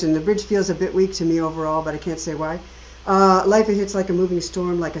your question, the bridge feels a bit weak to me overall, but I can't say why. Life, it hits like a moving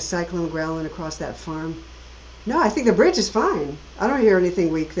storm, like a cyclone growling across that farm. No, I think the bridge is fine. I don't hear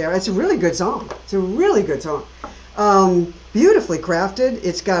anything weak there. It's a really good song. It's a really good song. Beautifully crafted.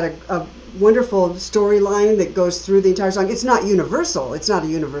 It's got a wonderful storyline that goes through the entire song. It's not universal. It's not a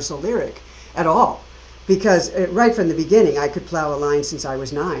universal lyric at all. Because right from the beginning, I could plow a line since I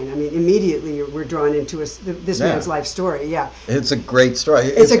was 9. I mean, immediately we're drawn into this man's life story. Yeah, it's a great story.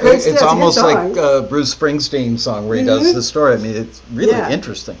 It's a great story. It's almost like Bruce Springsteen's song where he does the story. I mean, it's really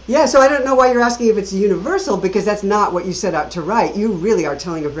interesting. Yeah, so I don't know why you're asking if it's universal, because that's not what you set out to write. You really are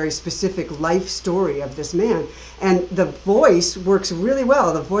telling a very specific life story of this man, and the voice works really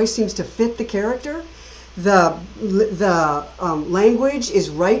well. The voice seems to fit the character. The language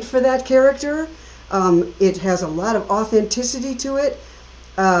is right for that character. It has a lot of authenticity to it.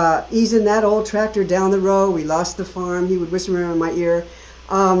 Easing that old tractor down the road, we lost the farm. He would whisper in my ear.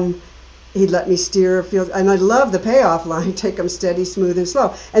 He'd let me steer field, and I love the payoff line. Take 'em steady, smooth, and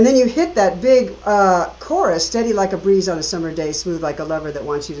slow. And then you hit that big chorus: steady like a breeze on a summer day, smooth like a lover that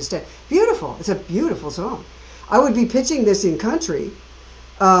wants you to stay. Beautiful. It's a beautiful song. I would be pitching this in country.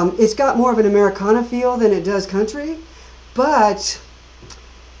 It's got more of an Americana feel than it does country, but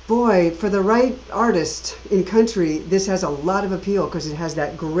boy, for the right artist in country, this has a lot of appeal because it has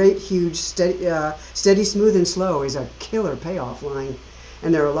that great, huge, steady, smooth, and slow is a killer payoff line.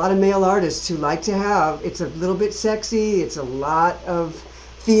 And there are a lot of male artists who like to have, it's a little bit sexy, it's a lot of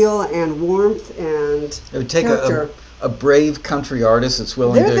feel and warmth and it would take character. a brave country artist that's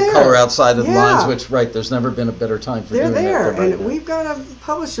willing They're to there. color outside of the Yeah. lines, which, right, there's never been a better time for They're doing there, that. than right and now. we've got a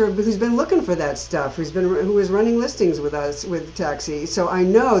publisher who's been looking for that stuff, who is running listings with us with Taxi. So I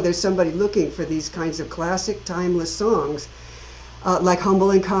know there's somebody looking for these kinds of classic, timeless songs, like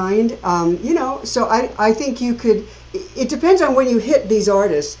Humble and Kind. So I think you could. It depends on when you hit these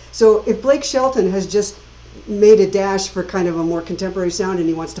artists. So if Blake Shelton has just made a dash for kind of a more contemporary sound and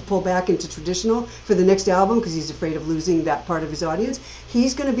he wants to pull back into traditional for the next album because he's afraid of losing that part of his audience,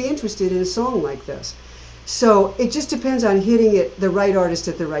 he's going to be interested in a song like this. So it just depends on hitting it the right artist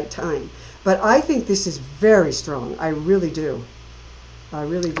at the right time. But I think this is very strong. I really do. I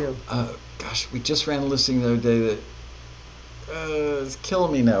really do. Gosh, we just ran a listing the other day that is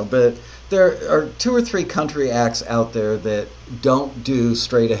killing me now, but there are 2 or 3 country acts out there that don't do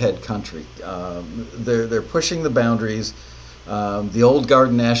straight ahead country. They're pushing the boundaries. The old guard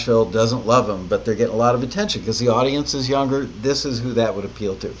in Nashville doesn't love them, but they're getting a lot of attention because the audience is younger. This is who that would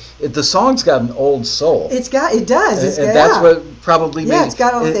appeal to. The song's got an old soul. It does. And that's what probably made it's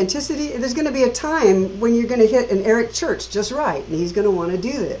got authenticity. There's going to be a time when you're going to hit an Eric Church just right, and he's going to want to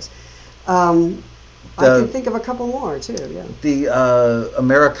do this. I can think of a couple more too. Yeah. The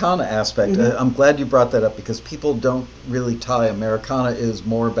Americana aspect. I'm glad you brought that up because people don't really tie Americana is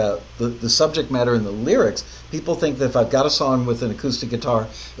more about the subject matter and the lyrics. People think that if I've got a song with an acoustic guitar,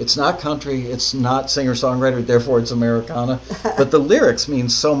 it's not country, it's not singer-songwriter, therefore it's Americana. But the lyrics mean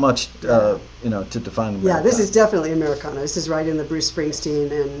so much, to define Americana. Yeah, this is definitely Americana. This is right in the Bruce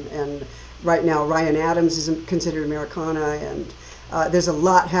Springsteen, and right now Ryan Adams is considered Americana, and there's a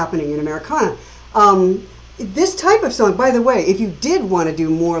lot happening in Americana. This type of song, by the way, if you did want to do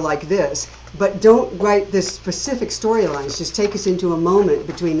more like this, but don't write this specific storylines, just take us into a moment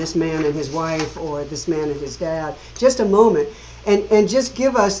between this man and his wife or this man and his dad, just a moment, and just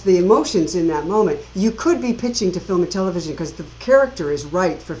give us the emotions in that moment. You could be pitching to film and television because the character is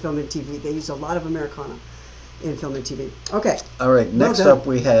right for film and TV. They use a lot of Americana in film and TV. Okay. All right, next up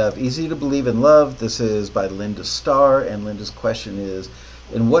we have Easy to Believe in Love. This is by Linda Starr, and Linda's question is,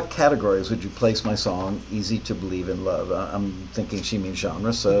 in what categories would you place my song, Easy to Believe in Love? I'm thinking she means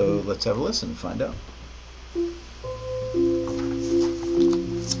genre, so let's have a listen and find out.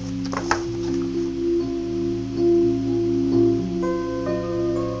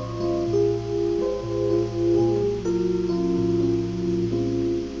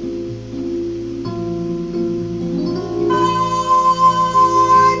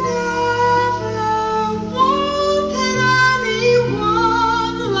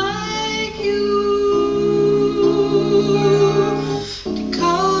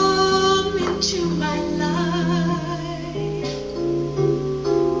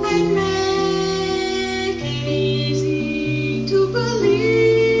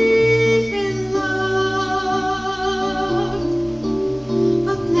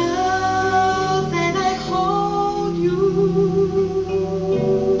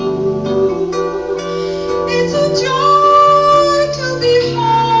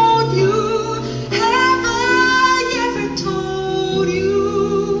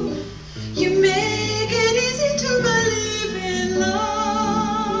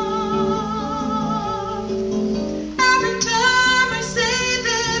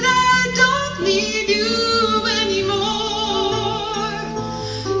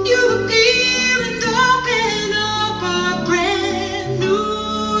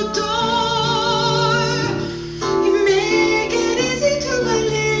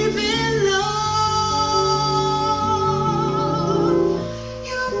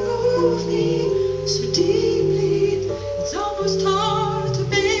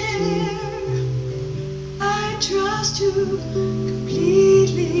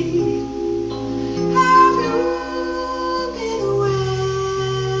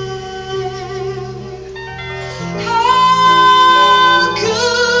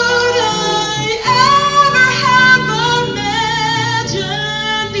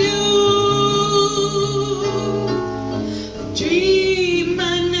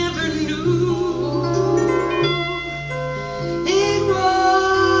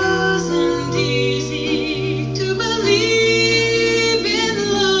 Wasn't easy to believe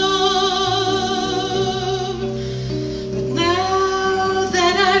in love.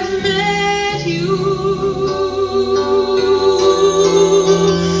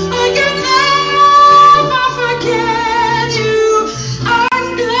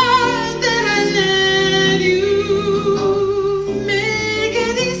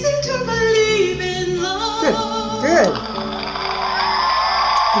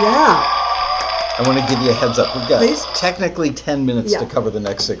 Yeah. I want to give you a heads up. We've got Please? technically 10 minutes to cover the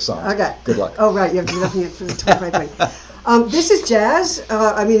next 6 songs. Okay. Good luck. Oh, right. You have to be looking at for the 25. This is jazz.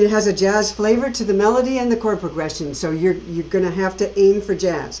 I mean, it has a jazz flavor to the melody and the chord progression, so you're going to have to aim for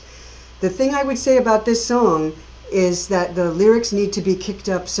jazz. The thing I would say about this song is that the lyrics need to be kicked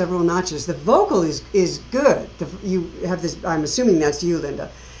up several notches. The vocal is good. You have this. I'm assuming that's you, Linda,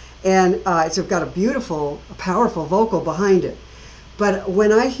 and it's got a beautiful, powerful vocal behind it. But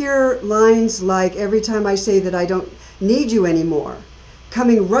when I hear lines like "Every time I say that I don't need you anymore,"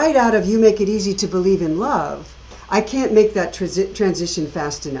 coming right out of "You make it easy to believe in love," I can't make that transition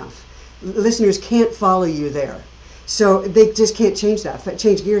fast enough. Listeners can't follow you there, so they just can't change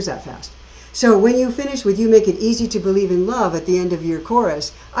gears that fast. So when you finish with "You make it easy to believe in love" at the end of your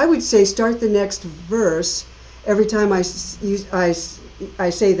chorus, I would say start the next verse. Every time I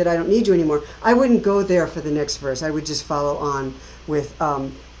say that I don't need you anymore, I wouldn't go there for the next verse. I would just follow on with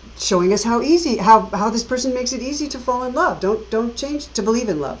showing us how this person makes it easy to fall in love. Don't change to believe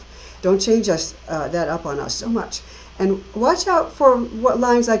in love. Don't change that up on us so much. And watch out for what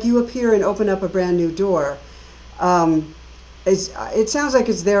lines like "You appear and open up a brand new door." It sounds like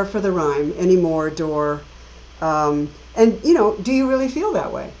it's there for the rhyme. Anymore, door. And, do you really feel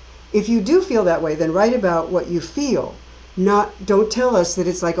that way? If you do feel that way, then write about what you feel. Don't tell us that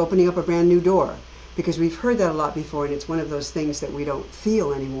it's like opening up a brand new door, because we've heard that a lot before, and it's one of those things that we don't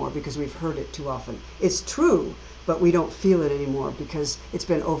feel anymore because we've heard it too often. It's true, but we don't feel it anymore because it's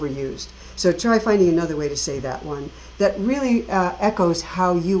been overused. So try finding another way to say that one that really echoes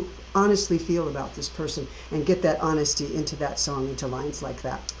how you honestly feel about this person, and get that honesty into that song, into lines like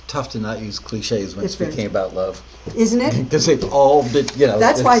that. Tough to not use cliches when speaking about love. Isn't it? Because they've all been,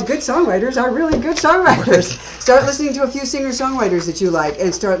 That's why good songwriters are really good songwriters. Right. Start listening to a few singer-songwriters that you like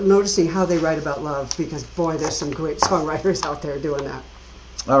and start noticing how they write about love, because, boy, there's some great songwriters out there doing that.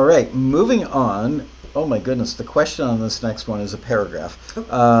 All right, moving on. Oh, my goodness, the question on this next one is a paragraph.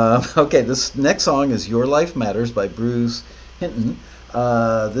 Okay, this next song is "Your Life Matters" by Bruce Hinton.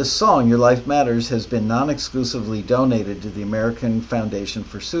 This song, "Your Life Matters," has been non-exclusively donated to the American Foundation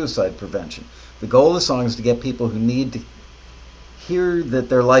for Suicide Prevention. The goal of the song is to get people who need to hear that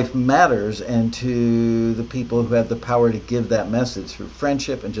their life matters, and to the people who have the power to give that message through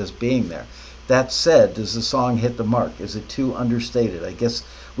friendship and just being there. That said, does the song hit the mark? Is it too understated? I guess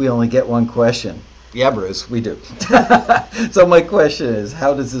we only get one question. Yeah, Bruce, we do. So my question is,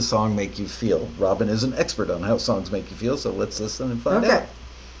 how does this song make you feel? Robin is an expert on how songs make you feel, so let's listen and find out.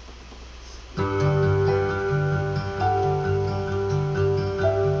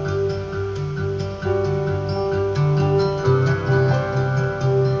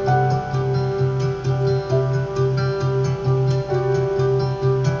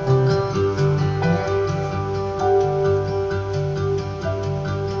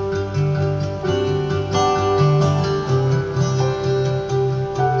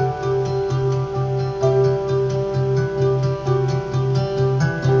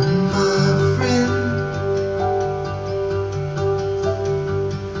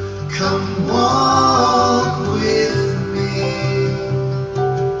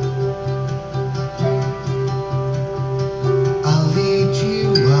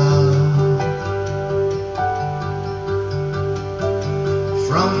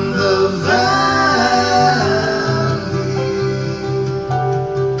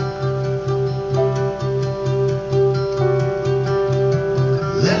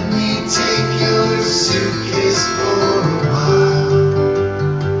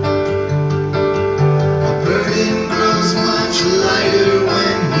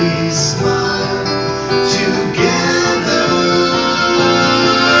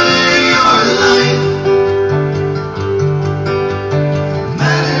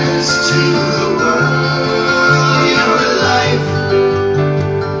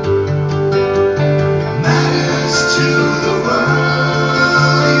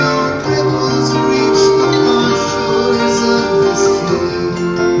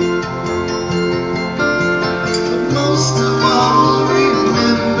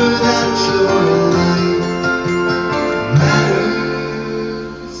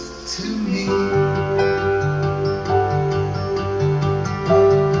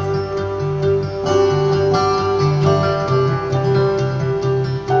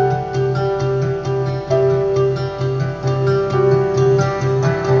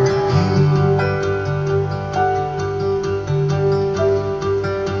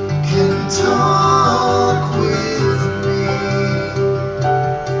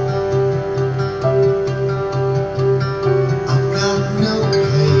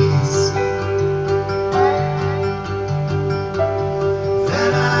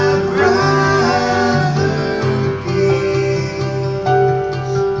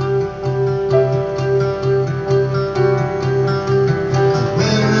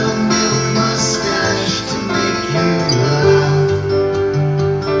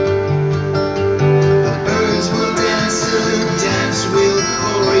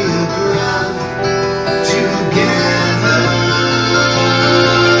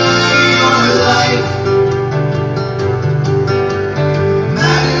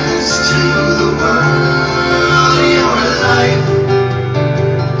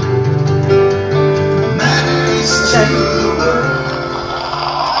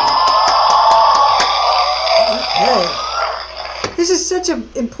 Okay. This is such an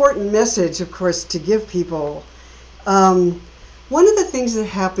important message, of course, to give people. One of the things that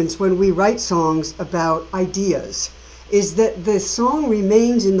happens when we write songs about ideas is that the song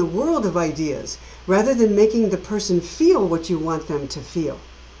remains in the world of ideas rather than making the person feel what you want them to feel.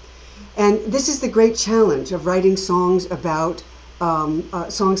 And this is the great challenge of writing songs about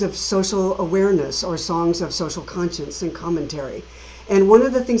songs of social awareness or songs of social conscience and commentary. And one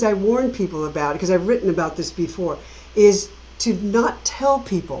of the things I warn people about, because I've written about this before, is to not tell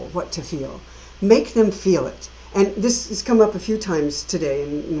people what to feel. Make them feel it. And this has come up a few times today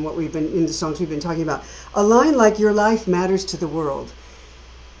in what we've been in the songs we've been talking about. A line like "Your life matters to the world"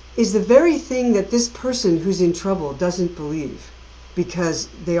 is the very thing that this person who's in trouble doesn't believe, because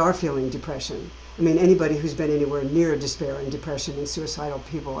they are feeling depression. I mean, anybody who's been anywhere near despair and depression and suicidal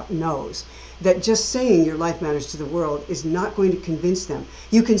people knows that just saying your life matters to the world is not going to convince them.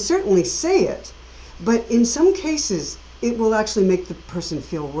 You can certainly say it, but in some cases it will actually make the person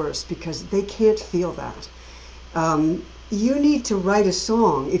feel worse because they can't feel that. You need to write a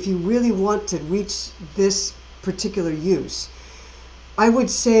song if you really want to reach this particular use. I would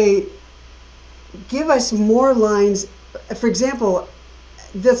say give us more lines. For example,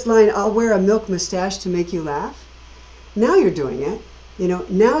 this line, "I'll wear a milk mustache to make you laugh." Now you're doing it.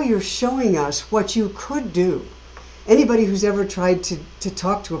 Now you're showing us what you could do. Anybody who's ever tried to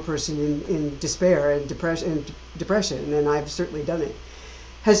talk to a person in despair and depression, and I've certainly done it,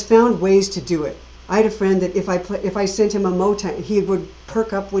 has found ways to do it. I had a friend that if I sent him a Motown, he would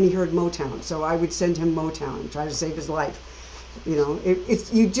perk up when he heard Motown. So I would send him Motown and try to save his life.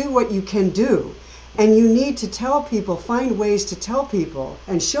 You do what you can do. And you need to tell people, find ways to tell people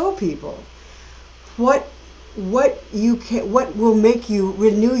and show people what will make you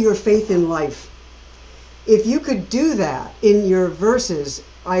renew your faith in life. If you could do that in your verses,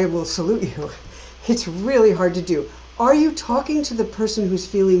 I will salute you. It's really hard to do. Are you talking to the person who's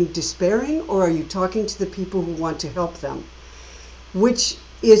feeling despairing, or are you talking to the people who want to help them? Which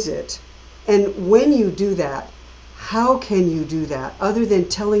is it? And when you do that, how can you do that other than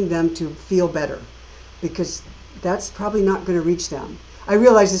telling them to feel better? Because that's probably not going to reach them. I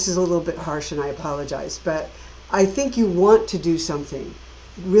realize this is a little bit harsh and I apologize, but I think you want to do something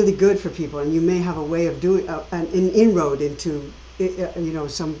really good for people, and you may have a way of doing an inroad into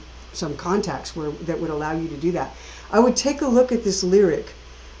some contacts that would allow you to do that. I would take a look at this lyric.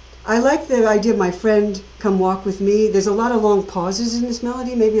 I like the idea of "My friend, come walk with me." There's a lot of long pauses in this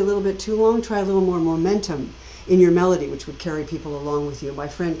melody, maybe a little bit too long. Try a little more momentum in your melody, which would carry people along with you. "My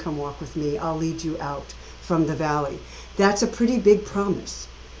friend, come walk with me. I'll lead you out from the valley." That's a pretty big promise.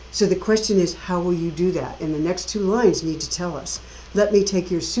 So the question is, how will you do that? And the next two lines need to tell us. "Let me take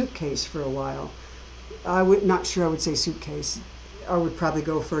your suitcase for a while." Not sure I would say suitcase. I would probably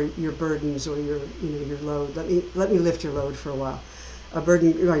go for your burdens or your load. Let me lift your load for a while. A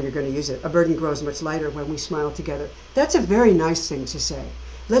burden, you're going to use it. "A burden grows much lighter when we smile together." That's a very nice thing to say.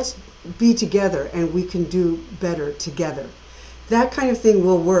 Let's be together and we can do better together. That kind of thing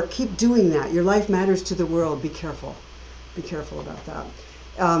will work. Keep doing that. Your life matters to the world. Be careful. Be careful about that.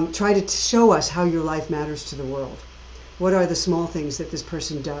 Try to show us how your life matters to the world. What are the small things that this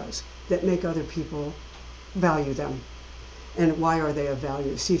person does that make other people value them? And why are they of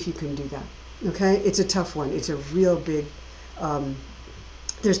value? See if you can do that. Okay? It's a tough one. It's a real big...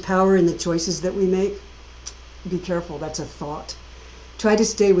 there's power in the choices that we make. Be careful. That's a thought. Try to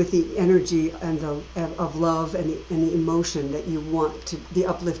stay with the energy and of love and the emotion that you want, the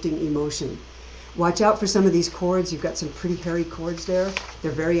uplifting emotion. Watch out for some of these chords. You've got some pretty hairy chords there.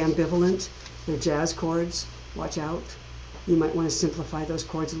 They're very ambivalent. They're jazz chords. Watch out. You might want to simplify those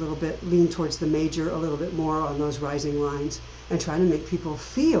chords a little bit, lean towards the major a little bit more on those rising lines, and try to make people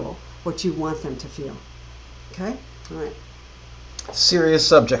feel what you want them to feel. Okay? All right. Serious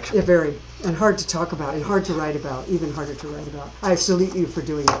subject. Yeah, very. And hard to talk about, and hard to write about, even harder to write about. I salute you for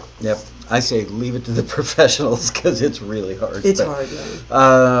doing it. Yep. I say leave it to the professionals because it's really hard. It's hard,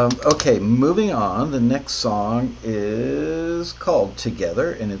 yeah. Okay, moving on. The next song is called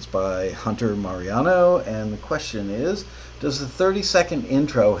Together, and it's by Hunter Mariano. And the question is, does the 30-second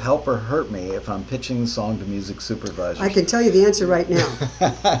intro help or hurt me if I'm pitching the song to music supervisors? I can tell you the answer right now.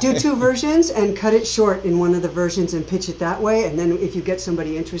 Do two versions and cut it short in one of the versions and pitch it that way. And then if you get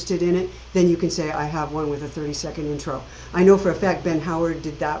somebody interested in it, then you can say, I have one with a 30-second intro. I know for a fact Ben Howard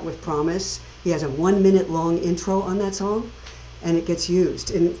did that with Promise. He has a 1 minute long intro on that song, and it gets used,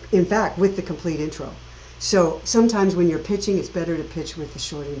 in fact, with the complete intro. So sometimes when you're pitching, it's better to pitch with the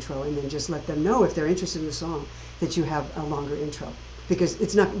short intro and then just let them know if they're interested in the song that you have a longer intro. Because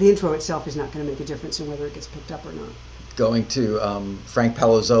it's not, the intro itself is not going to make a difference in whether it gets picked up or not. going to Frank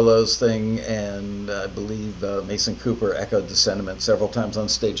Palazzolo's thing, and I believe Mason Cooper echoed the sentiment several times on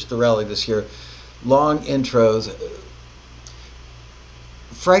stage at the rally this year. Long intros.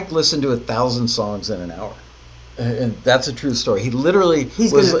 Frank listened to 1,000 songs in an hour. And that's a true story. He literally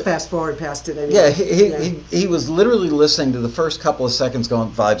he's going to fast forward past it anyway. Yeah, he was literally listening to the first couple of seconds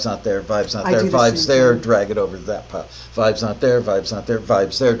going, vibe's not there, vibe's not there, vibe's there, drag it over to that pile. Vibe's not there, vibe's not there,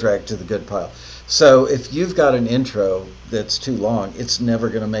 vibe's there, drag it to the good pile. So if you've got an intro that's too long, it's never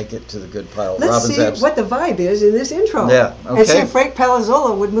going to make it to the good pile. Let's see what the vibe is in this intro. Yeah, okay. And see if Frank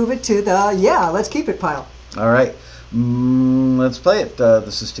Palazzolo would move it to the, let's keep it pile. All right. Let's play it.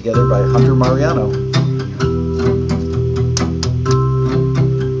 This is Together by Hunter Mariano.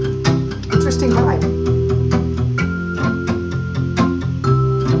 Interesting vibe.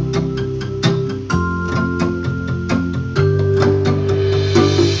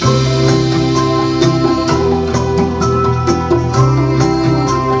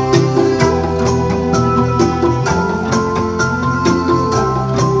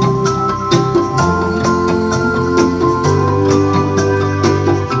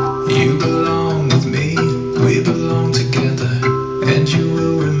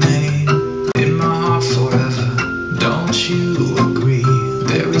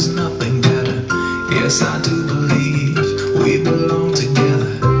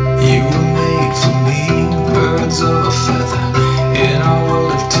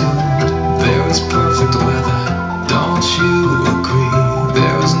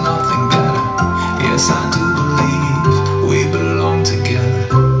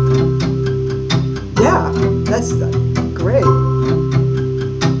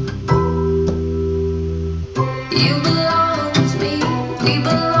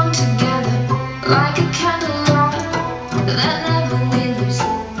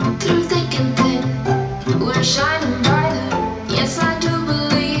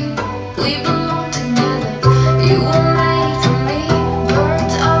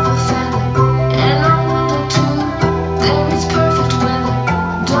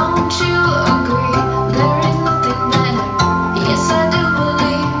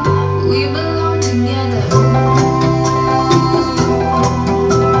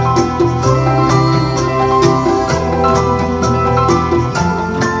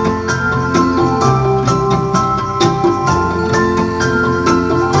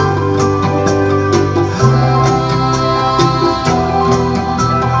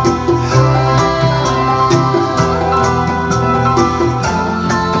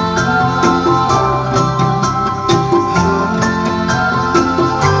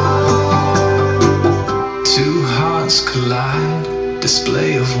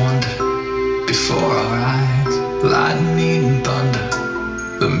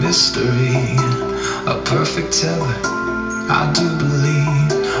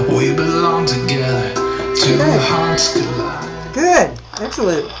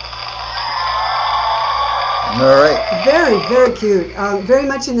 Very cute. Very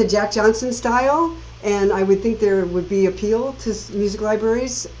much in the Jack Johnson style, and I would think there would be appeal to music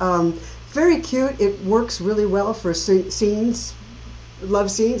libraries. Very cute. It works really well for scenes,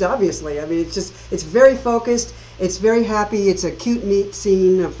 love scenes, obviously. I mean, it's very focused. It's very happy. It's a cute meet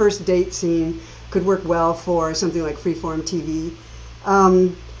scene, a first date scene. Could work well for something like freeform TV.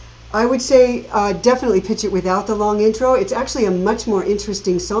 I would say definitely pitch it without the long intro. It's actually a much more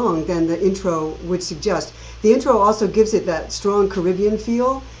interesting song than the intro would suggest. The intro also gives it that strong Caribbean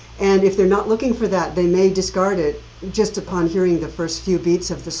feel, and if they're not looking for that, they may discard it just upon hearing the first few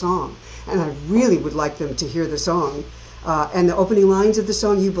beats of the song. And I really would like them to hear the song. And the opening lines of the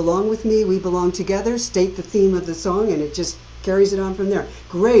song, "You belong with me, we belong together," state the theme of the song, and it just carries it on from there.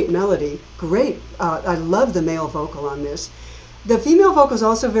 Great melody, great. I love the male vocal on this. The female vocal is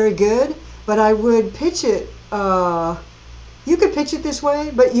also very good, but I would pitch it, you could pitch it this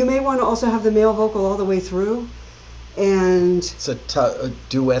way, but you may want to also have the male vocal all the way through. And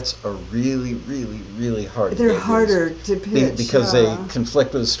duets are really, really, really hard. They're harder to pitch. Because they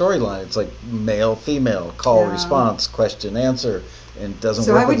conflict with the storyline. It's like male, female, call, response, question, answer, and it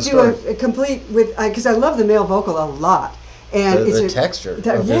doesn't work with the story. So I would do a complete, because I love the male vocal a lot. And the texture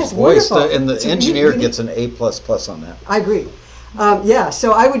of his voice, and the engineer gets an A++ on that. I agree.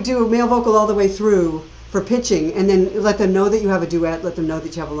 So I would do a male vocal all the way through for pitching, and then let them know that you have a duet, let them know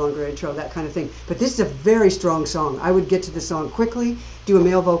that you have a longer intro, that kind of thing. But this is a very strong song. I would get to the song quickly, do a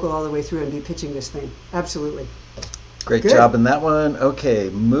male vocal all the way through, and be pitching this thing. Absolutely. Great job in that one. Okay,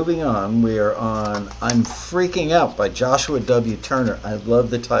 moving on. We are on I'm Freaking Out by Joshua W. Turner. I love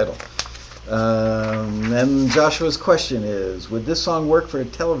the title. And Joshua's question is, would this song work for a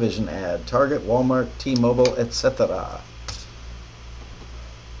television ad? Target, Walmart, T-Mobile, etc.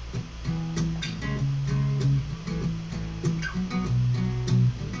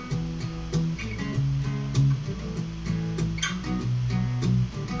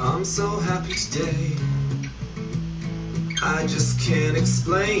 I'm so happy today, I just can't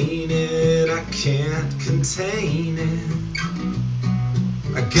explain it, I can't contain it.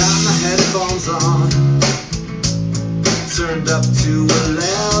 I got my headphones on, turned up to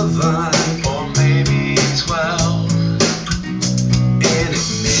 11 or maybe 12, and it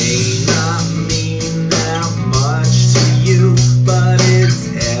may not mean that much to you, but it's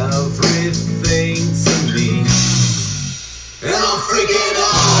everything to me. And I'm freaking out.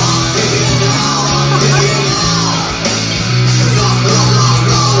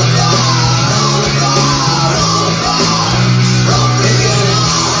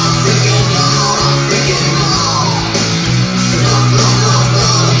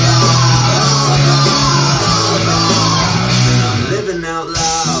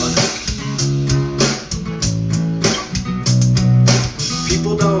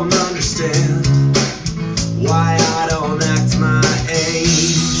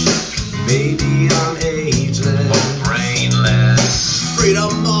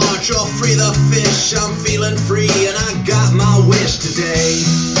 Free the fish, I'm feeling free, and I got my wish today.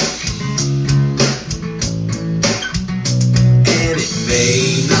 And it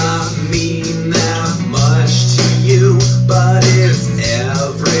may not mean that much to you, but it's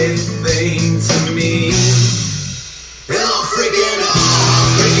everything to me. And I'm freaking out,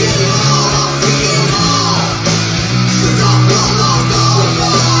 freaking out, freaking out. 'Cause I'm freaking out.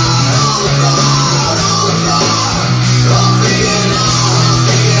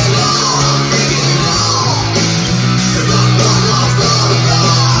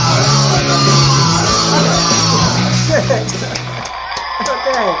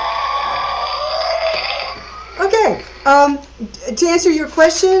 Okay. To answer your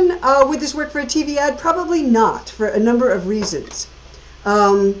question, would this work for a TV ad? Probably not, for a number of reasons.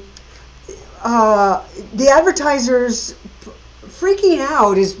 The advertisers freaking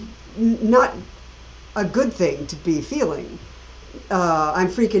out is not a good thing to be feeling. I'm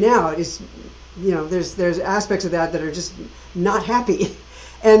freaking out is, there's aspects of that are just not happy,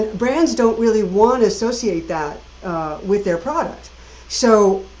 and brands don't really want to associate that with their product.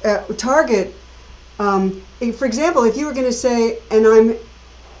 So Target, for example, if you were going to say, and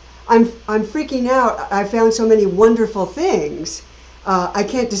I'm freaking out, I found so many wonderful things, I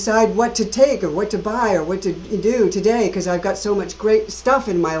can't decide what to take or what to buy or what to do today because I've got so much great stuff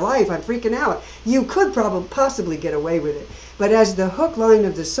in my life, I'm freaking out. You could possibly get away with it. But as the hook line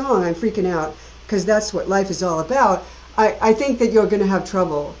of the song, I'm freaking out because that's what life is all about, I think that you're going to have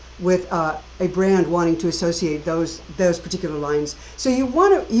trouble with a brand wanting to associate those particular lines. So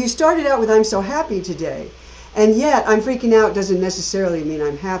you started out with I'm so happy today, and yet I'm freaking out doesn't necessarily mean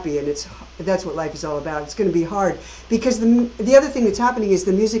I'm happy, and that's what life is all about. It's going to be hard because the other thing that's happening is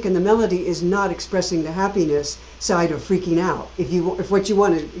the music and the melody is not expressing the happiness side of freaking out. If what you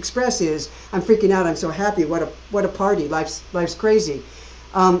want to express is I'm freaking out, I'm so happy, what a party, life's crazy.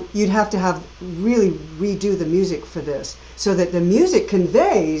 You'd have to really redo the music for this so that the music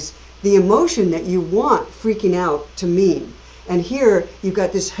conveys the emotion that you want freaking out to mean. And here you've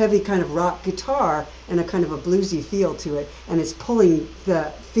got this heavy kind of rock guitar and a kind of a bluesy feel to it, and it's pulling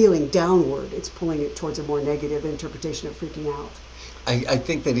the feeling downward. It's pulling it towards a more negative interpretation of freaking out. I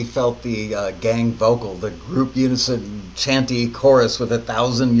think that he felt the gang vocal, the group unison chanty chorus with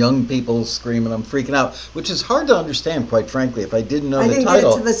 1,000 young people screaming, I'm freaking out, which is hard to understand, quite frankly, if I didn't know the title. I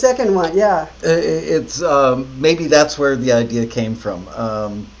didn't get to the second one, yeah. It's maybe that's where the idea came from.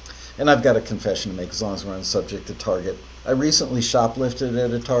 And I've got a confession to make as long as we're on the subject of Target. I recently shoplifted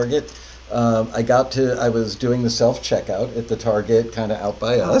at a Target. I was doing the self-checkout at the Target, kind of out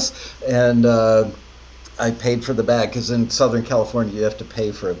by us, and I paid for the bag, because in Southern California you have to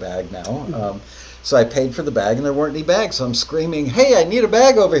pay for a bag now. So I paid for the bag, and there weren't any bags. So I'm screaming, hey, I need a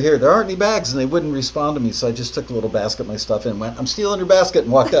bag over here. There aren't any bags. And they wouldn't respond to me. So I just took a little basket of my stuff and went, I'm stealing your basket,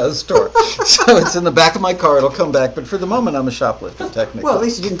 and walked out of the store. So it's in the back of my car. It'll come back. But for the moment, I'm a shoplifter, technically. Well, at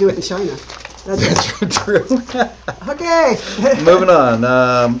least you didn't do it in China. That's true. Okay. Moving on.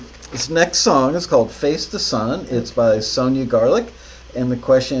 This next song is called Face the Sun. It's by Sonia Garlic. And the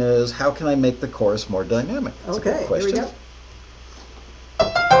question is, how can I make the chorus more dynamic? That's a good question. Here we go.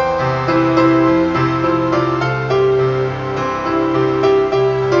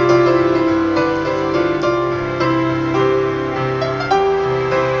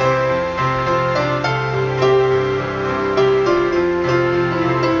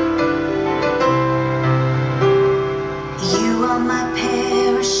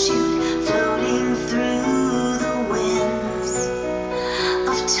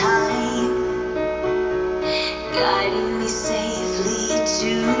 of time, guiding me safely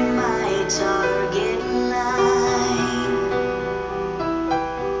to my target line,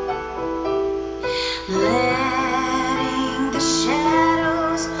 letting the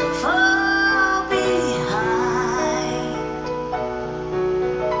shadows fall behind,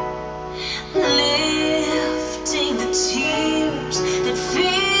 lifting the tears that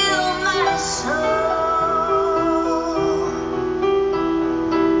fill my soul.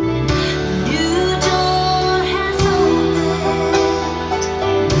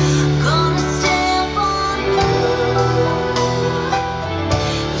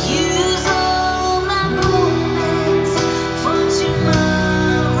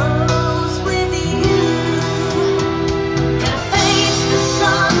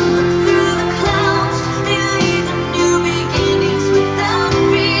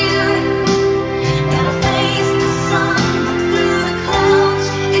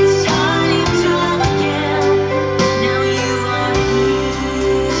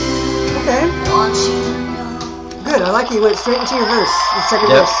 You went straight into your verse, the second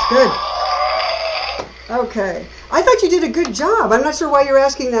verse. Good. Okay. I thought you did a good job. I'm not sure why you're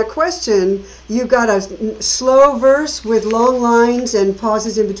asking that question. You got a slow verse with long lines and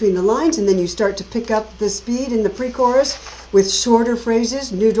pauses in between the lines, and then you start to pick up the speed in the pre-chorus with shorter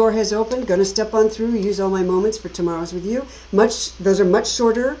phrases. New door has opened, gonna step on through, use all my moments for tomorrow's with you. Those are much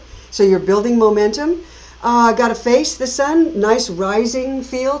shorter, so you're building momentum. Gotta face the sun, nice rising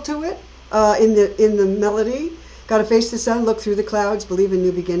feel to it in the melody. Gotta face the sun, look through the clouds, believe in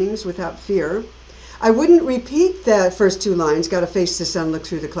new beginnings without fear. I wouldn't repeat the first two lines, gotta face the sun, look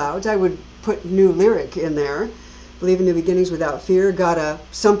through the clouds. I would put new lyric in there. Believe in new beginnings without fear. Gotta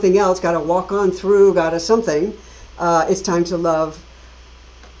something else, gotta walk on through, gotta something. It's time to love.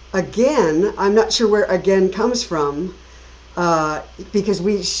 Again, I'm not sure where again comes from because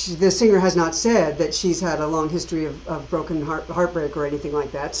the singer has not said that she's had a long history of broken heartbreak or anything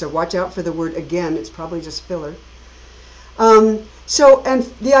like that. So watch out for the word again. It's probably just filler. And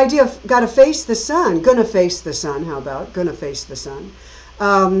the idea of gotta face the sun, gonna face the sun, how about? Gonna face the sun.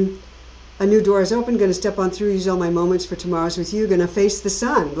 A new door is open, gonna step on through, use all my moments for tomorrow's with you. Gonna face the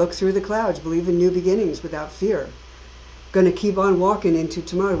sun, look through the clouds, believe in new beginnings without fear. Gonna keep on walking into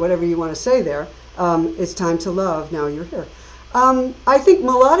tomorrow, whatever you want to say there. It's time to love, now you're here. I think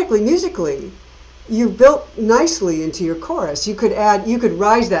melodically, musically, you built nicely into your chorus. You could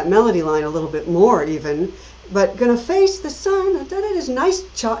rise that melody line a little bit more even. But gonna face the sun, that is nice.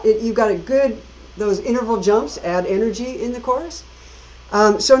 You got those interval jumps add energy in the chorus.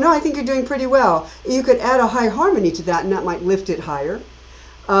 So no, I think you're doing pretty well. You could add a high harmony to that and that might lift it higher.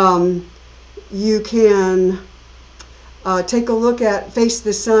 You can take a look at face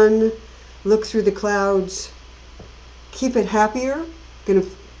the sun, look through the clouds, keep it happier.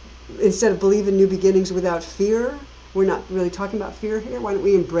 Instead of believe in new beginnings without fear, we're not really talking about fear here. Why don't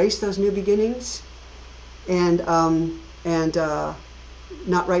we embrace those new beginnings? And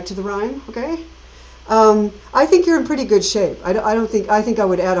not right to the rhyme, okay? I think you're in pretty good shape. I think I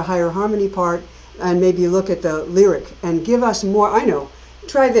would add a higher harmony part and maybe look at the lyric and give us more.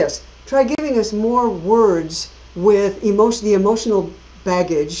 Try this. Try giving us more words with the emotional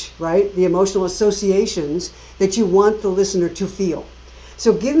baggage, right? The emotional associations that you want the listener to feel.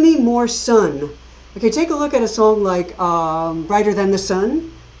 So give me more sun. Okay, take a look at a song like Brighter Than the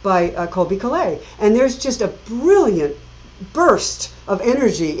Sun by Colby Calais. And there's just a brilliant burst of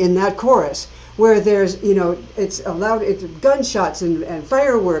energy in that chorus where there's, it's gunshots and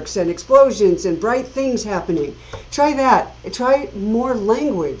fireworks and explosions and bright things happening. Try that. Try more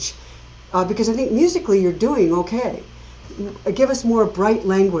language because I think musically you're doing okay. Give us more bright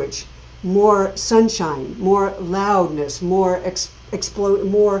language, more sunshine, more loudness, more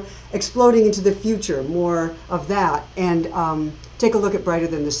exploding into the future, more of that. And take a look at Brighter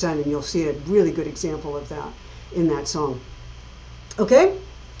Than the Sun and you'll see a really good example of that in that song. Okay?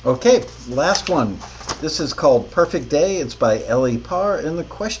 Okay, last one. This is called Perfect Day. It's by Ellie Parr. And the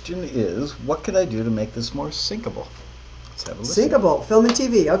question is, what could I do to make this more syncable? Let's have a listen. Syncable, film and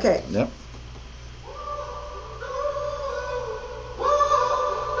TV. Okay. Yep.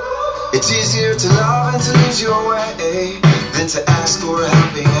 It's easier to love and to lose your way than to ask for a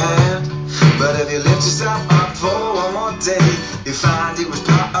helping hand. But if you lift yourself up for one more day, you find it was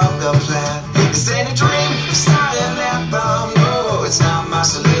part of the plan. This ain't a dream, it's not an anthem, no, it's not my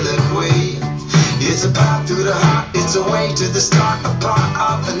soliloquy. It's a path through the heart, it's a way to the start, a part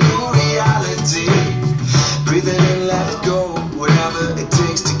of a new reality. Breathe it in, let it go, whatever it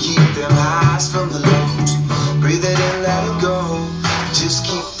takes to keep them highs from the lows. Breathe it in, let it go, just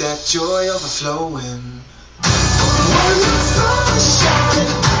keep that joy overflowing. When the sun is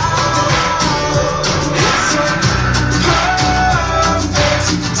shining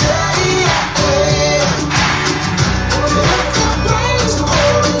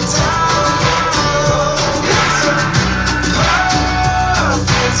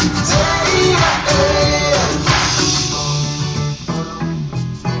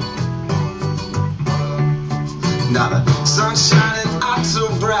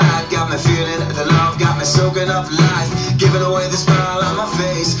of life, giving away the smile on my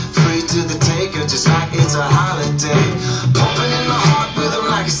face, free to the taker, just like it's a holiday. Pumping in my heart rhythm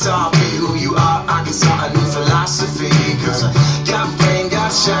like a star. Be who you are, I can start a new philosophy. Cause I got flame,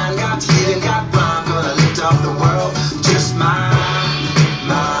 got shine, got heat, and got rhyme. Gonna lift up the world, just mine.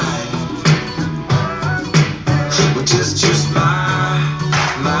 Just mine.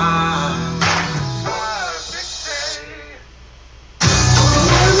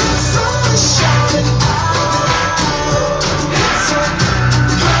 When the sun is shining out, it's a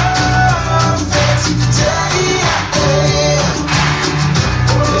perfect day. If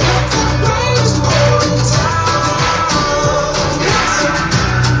the rain is pouring down,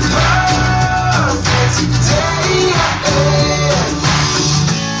 it's a perfect day.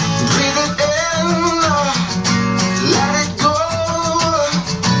 Breathe it in, let it go.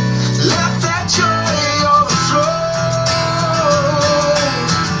 Let that joy overflow.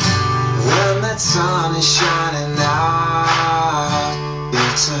 When that sun is shining out,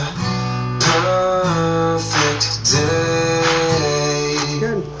 it's a perfect day.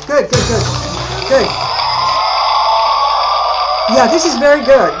 Good. Yeah, this is very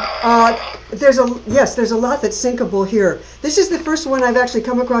good. There's a lot that's syncable here. This is the first one I've actually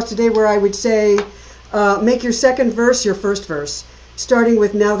come across today where I would say make your second verse your first verse. Starting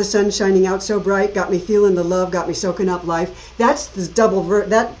with now the sun's shining out so bright, got me feeling the love, got me soaking up life. That's the double verse.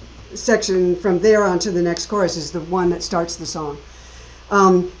 That section from there on to the next chorus is the one that starts the song.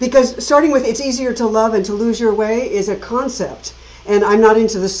 Because starting with it's easier to love and to lose your way is a concept. And I'm not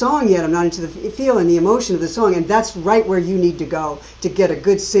into the song yet. I'm not into the feel and the emotion of the song. And that's right where you need to go to get a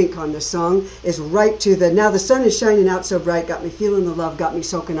good sync on the song, is right to the now the sun is shining out so bright, got me feeling the love, got me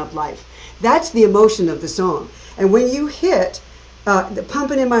soaking up life. That's the emotion of the song. And when you hit the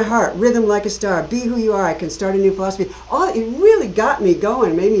pumping in my heart, rhythm like a star, be who you are, I can start a new philosophy, it really got me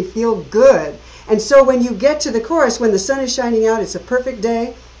going, made me feel good. And so when you get to the chorus, when the sun is shining out, it's a perfect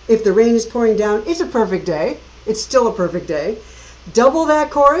day. If the rain is pouring down, it's a perfect day. It's still a perfect day. Double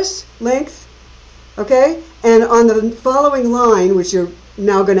that chorus length, okay? And on the following line, which you're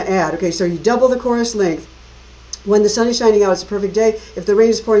now going to add, okay, so you double the chorus length. When the sun is shining out, it's a perfect day. If the rain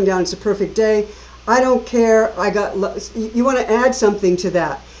is pouring down, it's a perfect day. I don't care. You want to add something to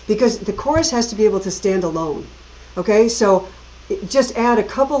that because the chorus has to be able to stand alone, okay? So just add a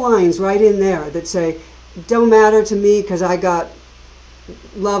couple lines right in there that say, don't matter to me because I got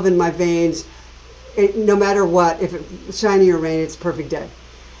love in my veins. No matter what, if it's shiny or rain, it's a perfect day.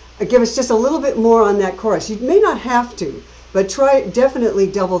 Give us just a little bit more on that chorus. You may not have to, but definitely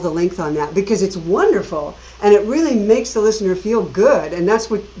double the length on that because it's wonderful and it really makes the listener feel good. And that's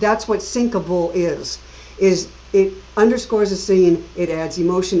what syncable is it underscores a scene, it adds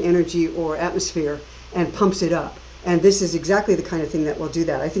emotion, energy, or atmosphere and pumps it up. And this is exactly the kind of thing that will do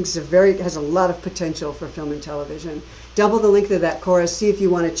that. I think it has a lot of potential for film and television. Double the length of that chorus. See if you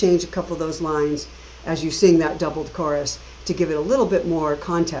want to change a couple of those lines as you sing that doubled chorus to give it a little bit more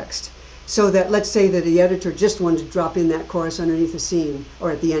context. So that, let's say that the editor just wanted to drop in that chorus underneath a scene or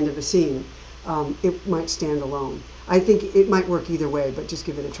at the end of a scene. It might stand alone. I think it might work either way, but just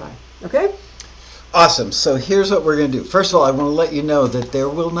give it a try. Okay? Awesome. So here's what we're going to do. First of all, I want to let you know that there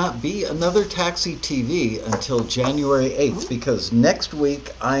will not be another Taxi TV until January 8th because next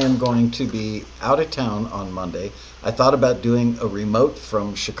week I am going to be out of town on Monday. I thought about doing a remote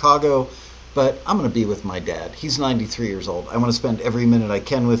from Chicago, but I'm going to be with my dad. He's 93 years old. I want to spend every minute I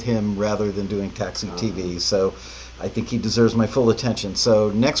can with him rather than doing Taxi TV. So I think he deserves my full attention. So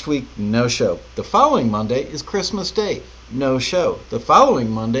next week, no show. The following Monday is Christmas Day. No show. The following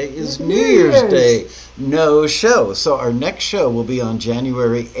Monday is New Year's Day. No show. So our next show will be on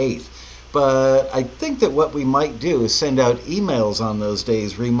January 8th. But I think that what we might do is send out emails on those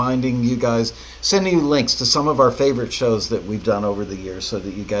days reminding you guys, sending you links to some of our favorite shows that we've done over the years so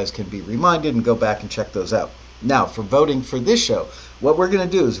that you guys can be reminded and go back and check those out. Now, for voting for this show, what we're going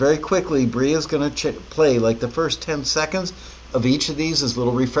to do is very quickly, Bria's going to play like the first 10 seconds of each of these as a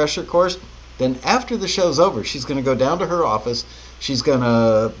little refresher course. Then after the show's over, she's going to go down to her office. She's going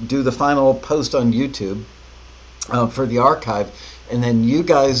to do the final post on YouTube for the archive. And then you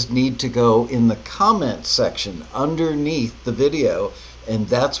guys need to go in the comment section underneath the video, and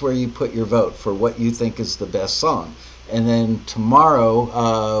that's where you put your vote for what you think is the best song. And then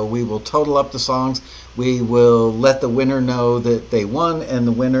tomorrow we will total up the songs. We will let the winner know that they won, and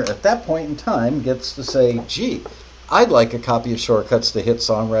the winner at that point in time gets to say, gee, I'd like a copy of Shortcuts to Hit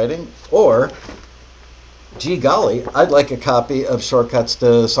Songwriting, or gee golly, I'd like a copy of Shortcuts to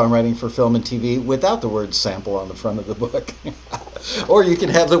Songwriting for Film and TV without the word sample on the front of the book. Or you can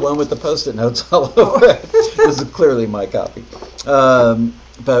have the one with the Post-it notes all over it. This is clearly my copy.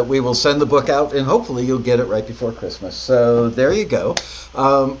 But we will send the book out, and hopefully you'll get it right before Christmas. So there you go.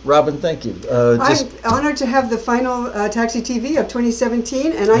 Robin, thank you. I'm honored to have the final Taxi TV of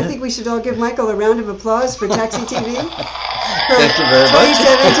 2017, and I think we should all give Michael a round of applause for Taxi TV. Thank you very much.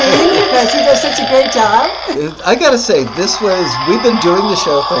 2017, because he does such a great job. I got to say, we've been doing the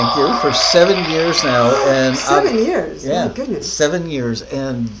show, thank you, for 7 years now. And 7 years? Yeah, my goodness. 7 years,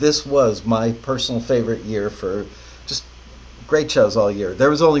 and this was my personal favorite year for just great shows all year. There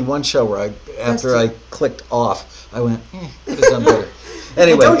was only one show where after I clicked off, I went, could have done better.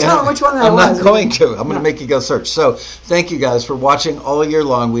 Anyway, don't tell them which one that was. I'm not going to. I'm going to make you go search. So thank you guys for watching all year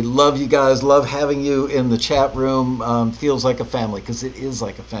long. We love you guys. Love having you in the chat room. Feels like a family, because it is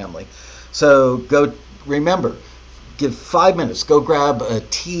like a family. So remember, give 5 minutes. Go grab a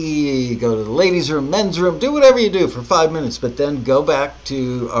tea. Go to the ladies' room, men's room. Do whatever you do for 5 minutes. But then go back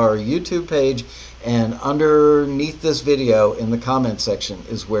to our YouTube page. And underneath this video in the comment section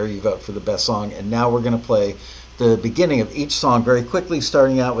is where you vote for the best song. And now we're going to play the beginning of each song very quickly,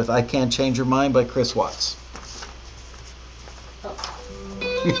 starting out with I Can't Change Your Mind by Chris Watts.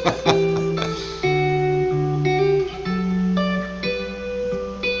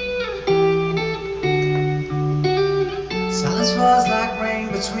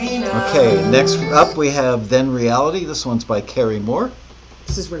 Okay, next up we have Then Reality. This one's by Carrie Moore.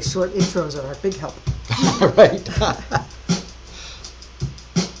 This is where short intros are a big help. Right.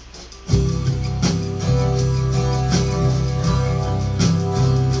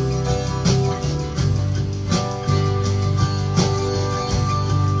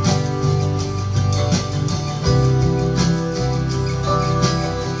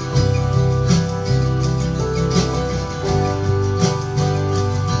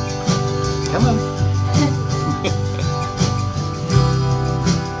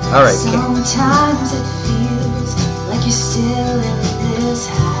 All right. Sometimes it feels like you're still in this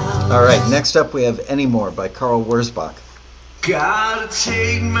house. All right. Next up, we have Anymore by Carl Wurzbach. Gotta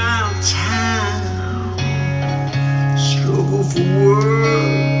take my time, struggle for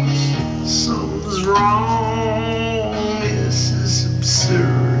words. Something's wrong. This is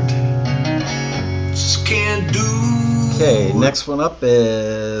absurd. Just can't do. Okay. Next one up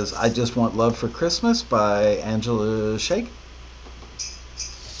is I Just Want Love for Christmas by Angela Shake.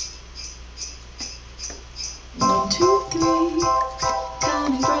 1, 2, 3,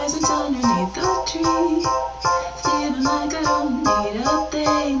 counting presents underneath the tree, feeling like I don't need a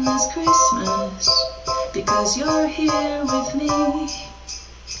thing this Christmas, because you're here with me.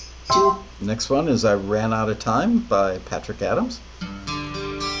 Next one is I Ran Out of Time by Patrick Adams.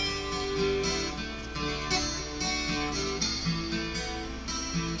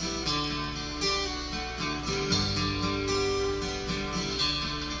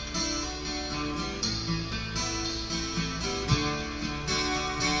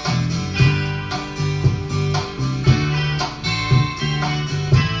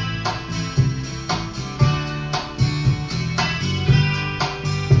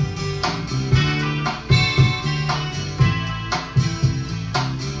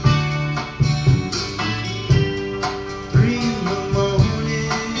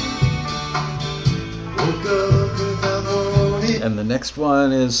 And the next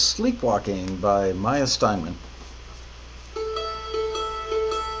one is Sleepwalking by Maya Steinman.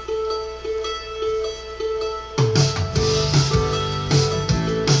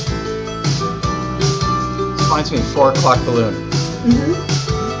 This reminds me of 4 O'Clock Balloon.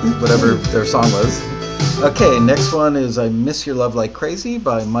 Whatever their song was. Okay, next one is I Miss Your Love Like Crazy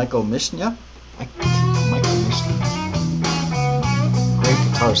by Michael Mishnya. Michael Mishnya. Great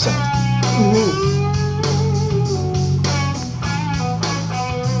guitar sound.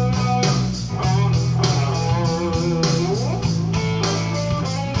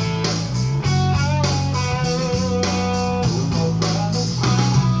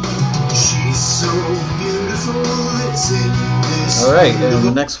 All right, and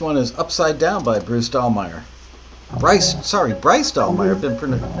the next one is Upside Down by Bruce Dahlmeyer. Bryce Dahlmeyer. I've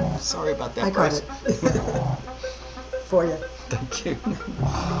been sorry about that, I Bryce. got it. For you. Thank you.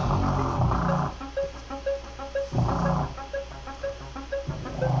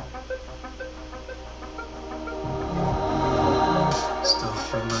 Stuff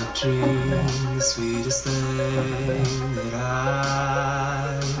from my dreams, the sweetest thing that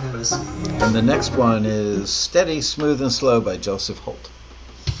I've ever seen. And the next one is Steady, Smooth and Slow by Joseph Holt.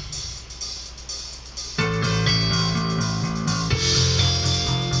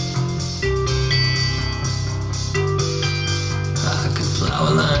 I could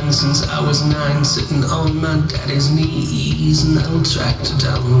flower line since I was 9, sitting on my daddy's knees, and I'll track her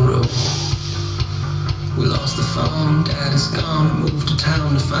down the road. We lost the phone, dad is gone. Moved to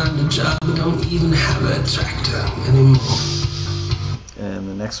town to find a job. We don't even have a tractor anymore. And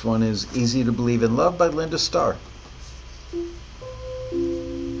the next one is Easy to Believe in Love by Linda Starr.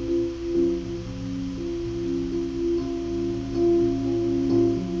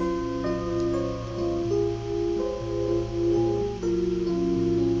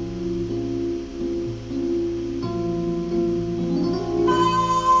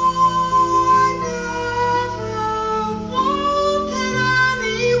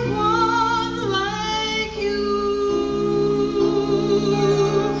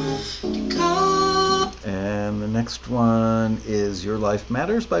 Next one is Your Life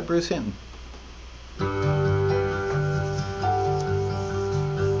Matters by Bruce Hinton.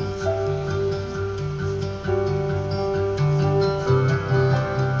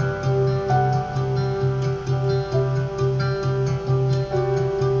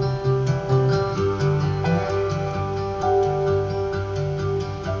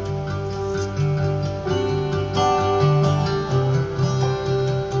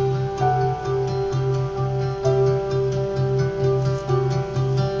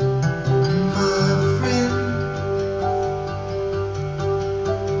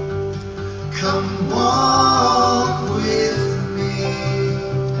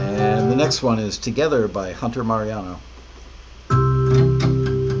 The next one is Together by Hunter Mariano.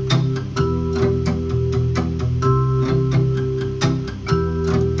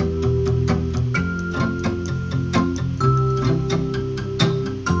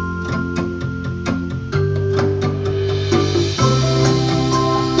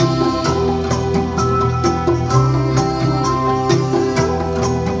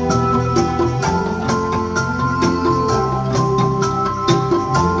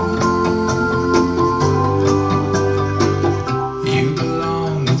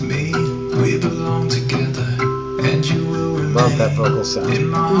 Love that vocal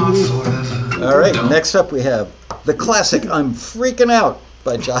sound. All right, next up we have the classic I'm Freaking Out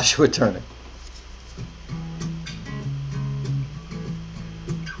by Joshua Turner.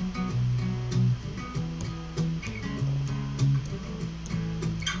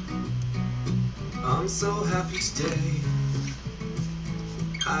 I'm so happy today,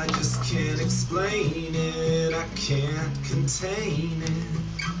 I just can't explain it, I can't contain it.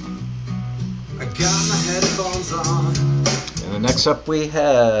 I got my headphones on. And next up we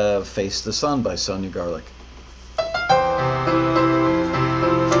have Face the Sun by Sonia Garlic.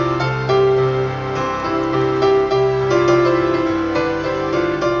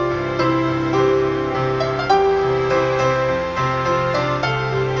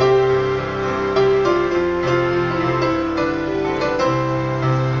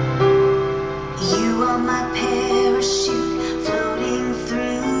 You are my parachute floating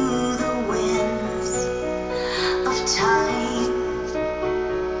through the winds of time.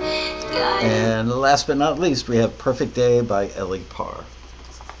 And last but not least, we have Perfect Day by Ellie Parr.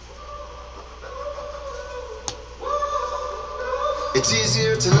 It's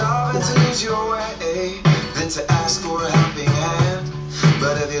easier to love and to lose your way than to ask for a helping hand.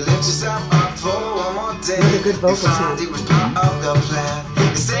 But if you lift yourself up for one more day, Really good vocal you find sound. it was part of the plan.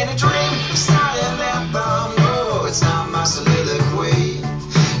 This ain't a dream, it's not an anthem, no, it's not my soliloquy.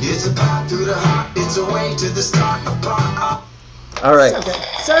 It's a path through the heart, it's a way to the start, a part of. All right. So good.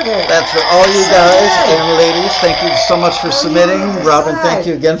 So good. That's for all you guys and ladies. Thank you so much for submitting. yes, Robin, right. thank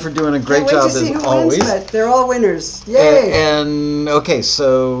you again for doing a great Can't wait job to see as who always. wins, but they're all winners. Yay! And okay,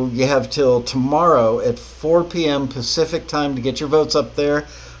 so you have till tomorrow at 4 p.m. Pacific time to get your votes up there.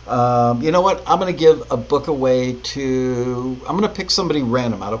 You know what? I'm going to give a book away to. I'm going to pick somebody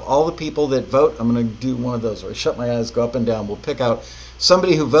random out of all the people that vote. I'm going to do one of those where I shut my eyes, go up and down. We'll pick out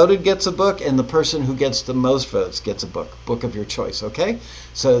somebody who voted gets a book, and the person who gets the most votes gets a book of your choice. Okay?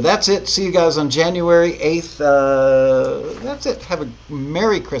 So that's it. See you guys on January 8th. That's it. Have a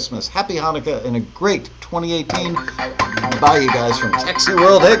Merry Christmas, Happy Hanukkah, and a great 2018. Bye, you guys, from Taxi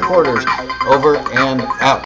World headquarters. Over and out.